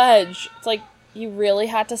 dirty pledge? It's like you really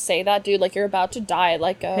had to say that, dude. Like you're about to die.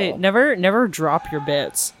 Let go. Hey, never drop your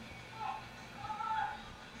bits.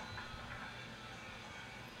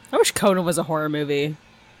 I wish Conan was a horror movie.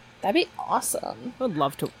 That'd be awesome. I would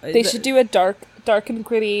love to. They should do a dark and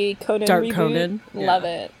gritty Conan Dark reboot. Conan? Yeah. Love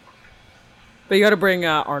it. But you got to bring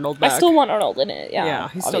Arnold back. I still want Arnold in it. Yeah, Yeah,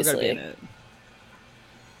 he's obviously. still got to be in it.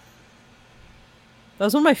 That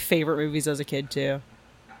was one of my favorite movies as a kid too.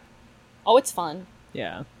 Oh, it's fun.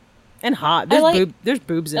 Yeah, and hot. There's, like- there's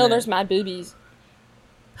boobs in it. Oh, there's mad boobies.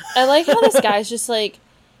 I like how this guy's just like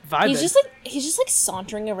Vibing. he's just like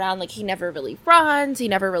sauntering around, like he never really runs. He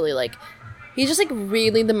never really like. He's just like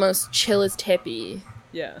really the most chillest hippie.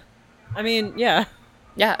 Yeah, I mean, yeah,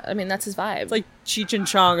 Yeah, I mean that's his vibe. it's like Cheech and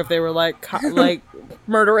Chong if they were like like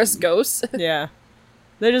murderous ghosts. yeah,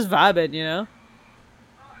 they're just vibing, you know.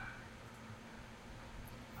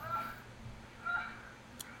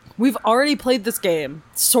 We've already played this game.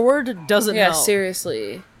 Sword doesn't Yeah, help.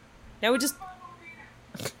 seriously. Now we just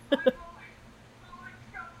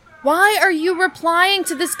Why are you replying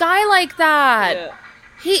to this guy like that? yeah.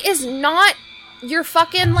 He is not your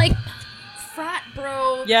fucking like frat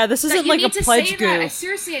bro. Yeah, this that isn't you like a need to pledge say that. goof.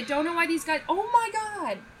 Seriously, I don't know why these guys. Oh my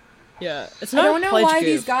god! Yeah, it's I not don't a know pledge why goof.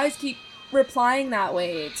 these guys keep replying that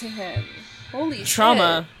way to him. Holy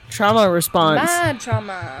Trauma shit! response. Bad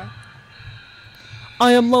trauma.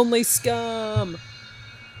 I am lonely scum.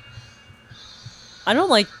 I don't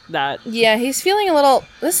like that. Yeah, he's feeling a little.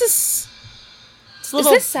 This is. It's a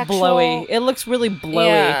little this sexual? blowy. It looks really blowy.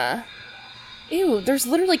 Yeah. Ew, there's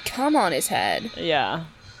literally cum on his head. Yeah.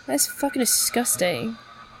 That's fucking disgusting.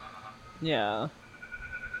 Yeah.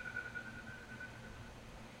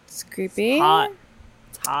 It's creepy. Hot.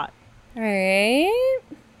 It's hot. Alright.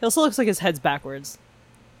 He also looks like his head's backwards.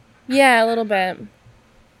 Yeah, a little bit.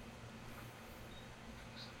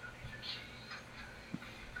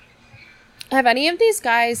 Have any of these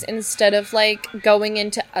guys, instead of like going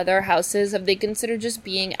into other houses, have they considered just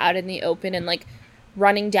being out in the open and like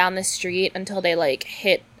running down the street until they like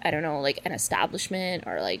hit, I don't know, like an establishment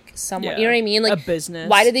or like somewhere? Yeah. You know what I mean? Like A business.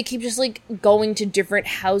 Why do they keep just like going to different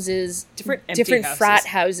houses, Different empty houses. frat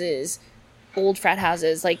houses, old frat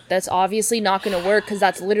houses? Like that's obviously not going to work because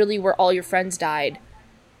that's literally where all your friends died.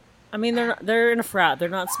 I mean, they're in a frat. They're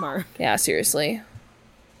not smart. Yeah, seriously.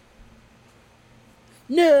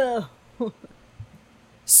 No.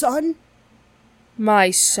 Son?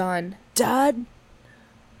 My son. Dad?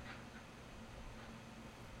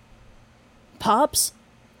 Pops?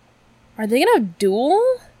 Are they gonna duel?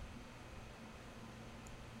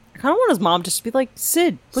 I kind of want his mom just to be like,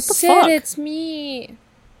 Sid, what the Sid, fuck? it's me.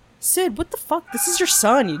 Sid, what the fuck? This is your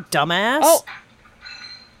son, you dumbass. Oh,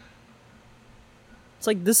 It's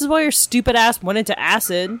like, this is why your stupid ass went into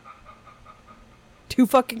acid. Too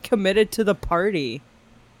fucking committed to the party.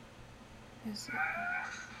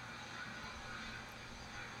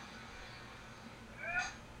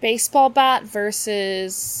 baseball bat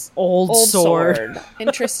versus Old sword.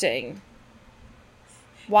 Interesting.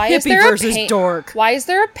 Why is Hippie there versus dork. Why is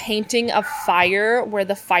there a painting of fire where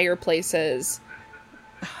the fireplace is?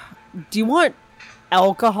 Do you want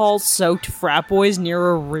alcohol-soaked frat boys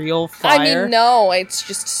near a real fire? I mean, no, it's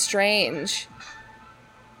just strange.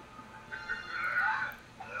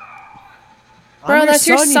 I'm Bro, that's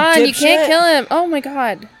your son. You can't dipshit. kill him. Oh my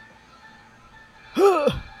god.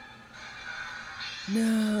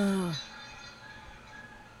 No.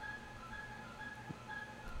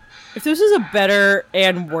 If this was a better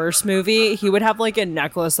and worse movie, he would have like a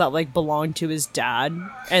necklace that like belonged to his dad,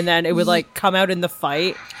 and then it would like come out in the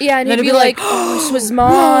fight. Yeah, and Then he'd it'd be like, "Oh, this was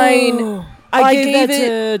mine." Whoa. I gave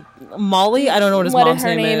that to Molly. I don't know what his mom's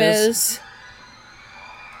her name is.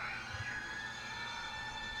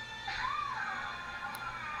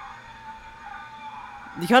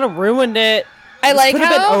 You kind of ruined it. I This like could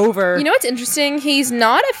have how been over. You know what's interesting? He's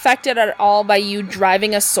not affected at all by you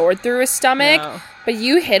driving a sword through his stomach, No. but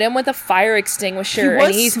you hit him with a fire extinguisher, He was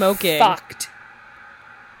and he's smoking. fucked.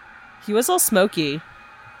 He was all smoky.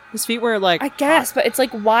 His feet were like. I guess, but it's like,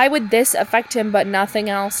 why would this affect him, but nothing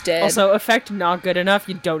else did? Also, effect not good enough.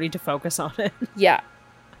 You don't need to focus on it. yeah.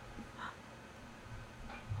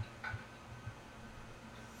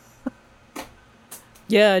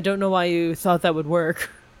 Yeah, I don't know why you thought that would work.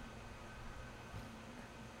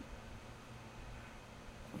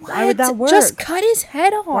 Why would that work? Just cut his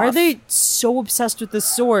head off. Why are they so obsessed with this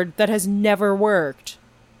sword that has never worked?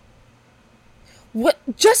 What?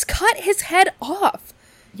 Just cut his head off.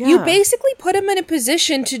 Yeah. You basically put him in a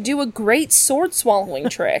position to do a great sword swallowing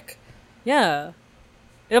trick. Yeah.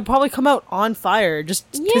 It'll probably come out on fire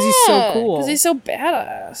just because he's so cool. Because he's so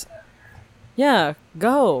badass. Yeah,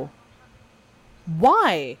 go.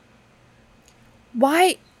 Why?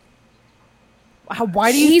 Why?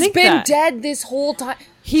 Why do you He's think been that? dead this whole time.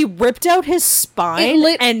 He ripped out his spine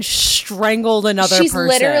and strangled another She's person.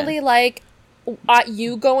 literally like,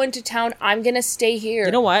 you go into town, I'm gonna stay here.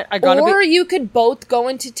 You know what? I gotta or be... you could both go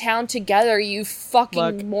into town together, you fucking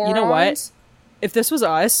Look, morons. you know what? If this was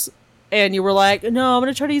us, and you were like, no, I'm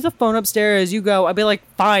gonna try to use a phone upstairs, you go, I'd be like,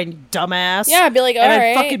 fine, dumbass. Yeah, I'd be like, and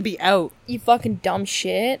alright. I'd fucking be out. You fucking dumb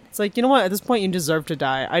shit. It's like, you know what? At this point, you deserve to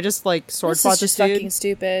die. I just, like, sword This fought is this just dude. fucking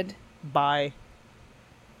stupid. Bye.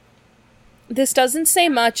 This doesn't say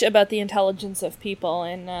much about the intelligence of people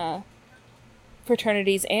in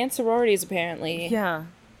fraternities and sororities, apparently. Yeah.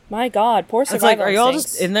 My god, poor It's like, survival are y'all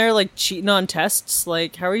instincts. just in there, like, cheating on tests?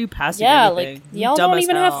 Like, how are you passing Yeah, anything? like, y'all Dumb don't as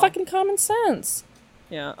even hell. have fucking common sense.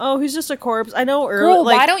 Yeah. Oh, he's just a corpse. I know early, Girl,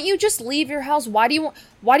 like, why don't you just leave your house? Why do you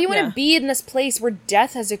want Yeah. to be in this place where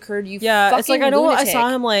death has occurred, you yeah, fucking it's like, I know lunatic? I saw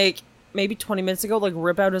him, like, maybe 20 minutes ago, like,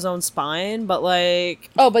 rip out his own spine, but, like...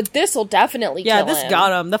 Oh, but this'll definitely Yeah, kill this him.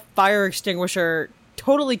 got him. The fire extinguisher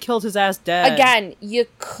totally killed his ass dead. Again, you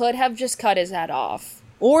could have just cut his head off.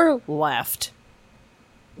 Or left.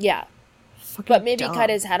 Yeah. Fucking But maybe dumb. cut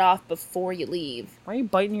his head off before you leave. Why are you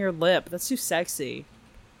biting your lip? That's too sexy.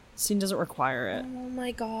 Scene doesn't require it. Oh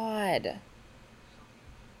my god.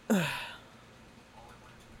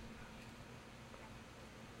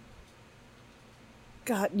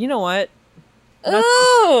 God, you know what?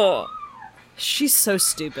 Ugh. She's so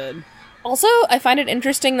stupid. Also, I find it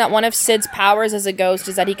interesting that one of Sid's powers as a ghost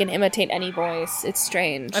is that he can imitate any voice. It's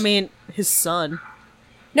strange. I mean, his son.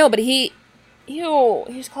 no, but he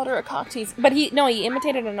just called her a cocktease. But he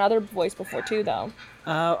imitated another voice before too, though.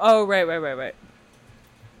 Oh, right.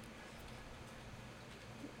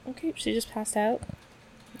 Okay, she just passed out.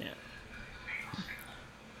 Yeah.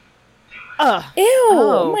 Ew!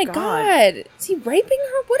 Oh my God. god. Is he raping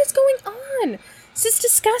her? What is going on? This is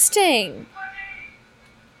disgusting.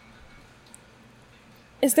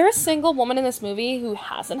 Is there a single woman in this movie who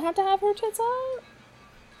hasn't had to have her tits out?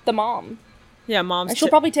 The mom. Yeah, mom's... And she'll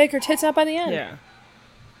probably take her tits out by the end. Yeah.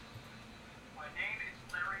 My name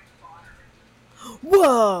is Larry Bonner.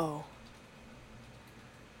 Whoa!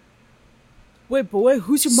 Wait, boy,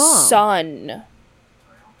 who's your mom? Son.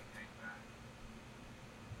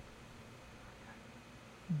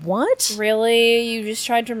 What? Really? You just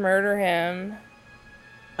tried to murder him?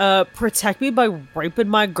 Protect me by raping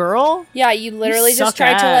my girl? Yeah, you literally just suck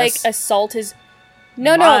tried to, like, ass. assault his...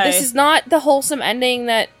 No, Why? this is not the wholesome ending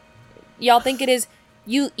that y'all think it is.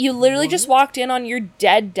 You literally just walked in on your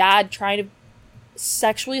dead dad trying to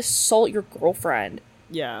sexually assault your girlfriend.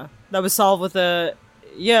 Yeah. That was solved with a...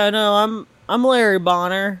 Yeah, no, I'm Larry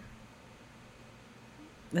Bonner.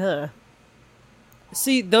 Ugh.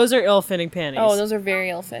 See, those are ill-fitting panties. Oh, those are very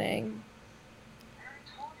ill-fitting. I already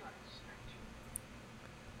told you I respect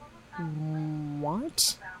you.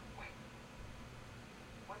 What? Wait.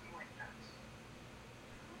 What do you like best?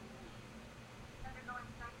 Undergoing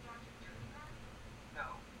psychiatric treatment? No,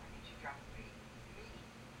 I need you to drop me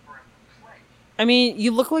for a sledge. I mean,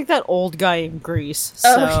 you look like that old guy in Grease,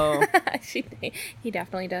 so... He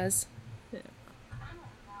definitely does. I don't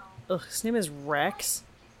know. Ugh, his name is Rex?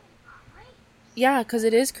 Great. Yeah, because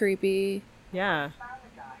it is creepy. Yeah. Found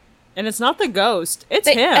the guy. And it's not the ghost, it's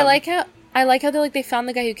They, him. I like how they found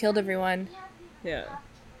the guy who killed everyone. Yeah.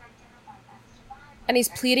 And he's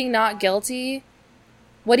pleading not guilty.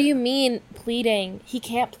 What do you mean pleading? He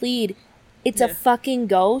can't plead. It's a Yeah. fucking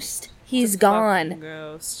ghost. He's Fucking gone.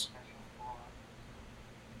 Ghost.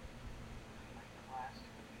 Like the last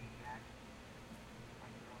maniac.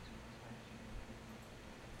 Like the girl to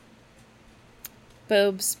the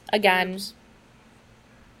sledge. Boobs. Again. Boobs.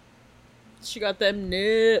 She got them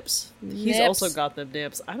nips. He's Nips. also got them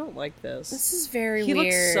nips. I don't like this. This is very He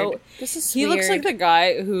looks weird. so- This is He looks like weird. the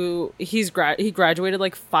guy who he graduated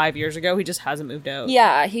like 5 years ago. He just hasn't moved out.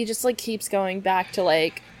 Yeah, he just like keeps going back to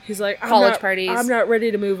like He's like College parties. I'm not ready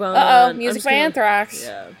to move on. I'm music just by gonna-" Anthrax.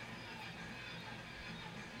 Yeah.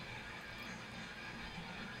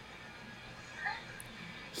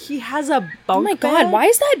 He has a bunk. Oh my god, bed? why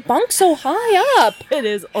is that bunk so high up? It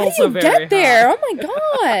is How also do you very get there? hot. Oh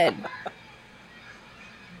my god.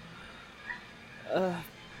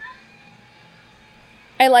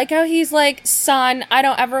 I like how he's like, son, I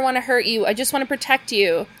don't ever want to hurt you. I just want to protect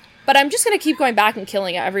you. But I'm just going to keep going back and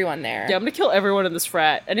killing everyone there. Yeah, I'm gonna kill everyone in this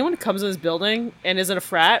frat. Anyone who comes in this building and is in a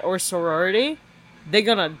frat or sorority, they're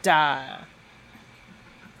gonna die.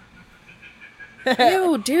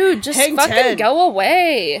 Ew, dude, just Hang fucking 10. go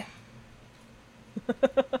away.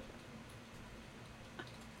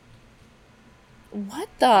 What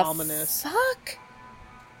the Ominous. fuck?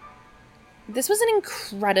 This was an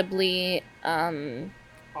incredibly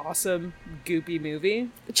awesome goopy movie.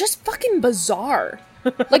 Just fucking bizarre.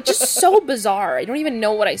 Like, just so bizarre. I don't even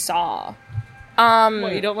know what I saw.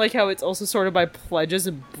 Well, you don't like how it's also sorted by pledges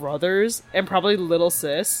and brothers and probably little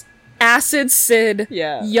sis. Acid Sid.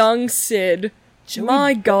 Yeah. Young Sid.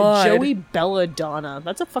 My God. Joey Belladonna.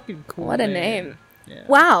 That's a fucking cool What a name. Yeah.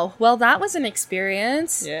 Wow. Well, that was an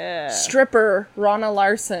experience. Yeah. Stripper Rana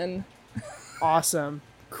Larson. Awesome.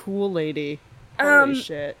 Cool lady. Holy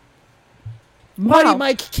shit. Mighty wow.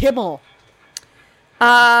 Mike Kimmel.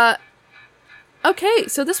 Okay,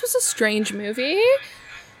 so this was a strange movie.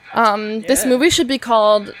 This movie should be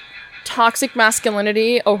called Toxic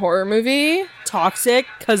Masculinity, a horror movie. Toxic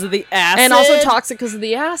because of the acid. And also toxic because of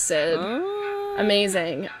the acid. Oh.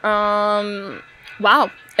 Amazing. Wow,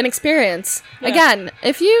 an experience. Yeah. Again,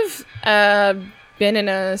 if you've been in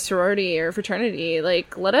a sorority or fraternity,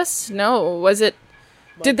 like, let us know. Was it...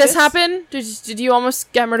 Did this happen? Did you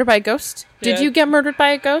almost get murdered by a ghost? Did Yeah. you get murdered by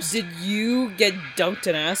a ghost? Did you get dunked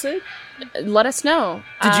in acid? Let us know.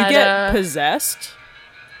 Did you At, get possessed?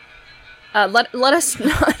 let us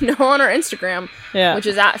know on our Instagram, Yeah. which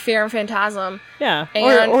is at Fear and Phantasm. Yeah.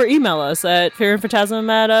 And- or email us at fearandphantasm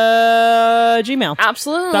at gmail.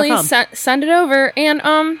 Absolutely, .com. send it over.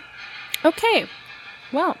 And okay,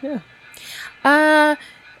 well, Yeah.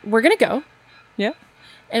 we're gonna go, Yeah.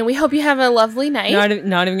 and we hope you have a lovely night.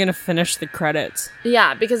 Not even gonna finish the credits.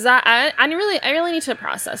 Yeah, because I really need to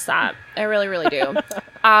process that. I really do.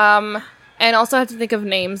 And also have to think of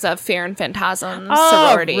names of Fear and Phantasm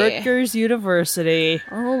sorority. Rutgers University.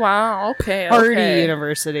 Oh wow, okay. Hardy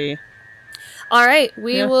University. All right,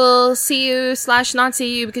 we Yeah. will see you / not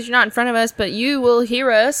see you because you're not in front of us, but you will hear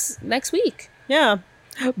us next week. Yeah.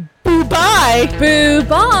 Boo bye. Boo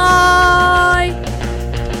bye.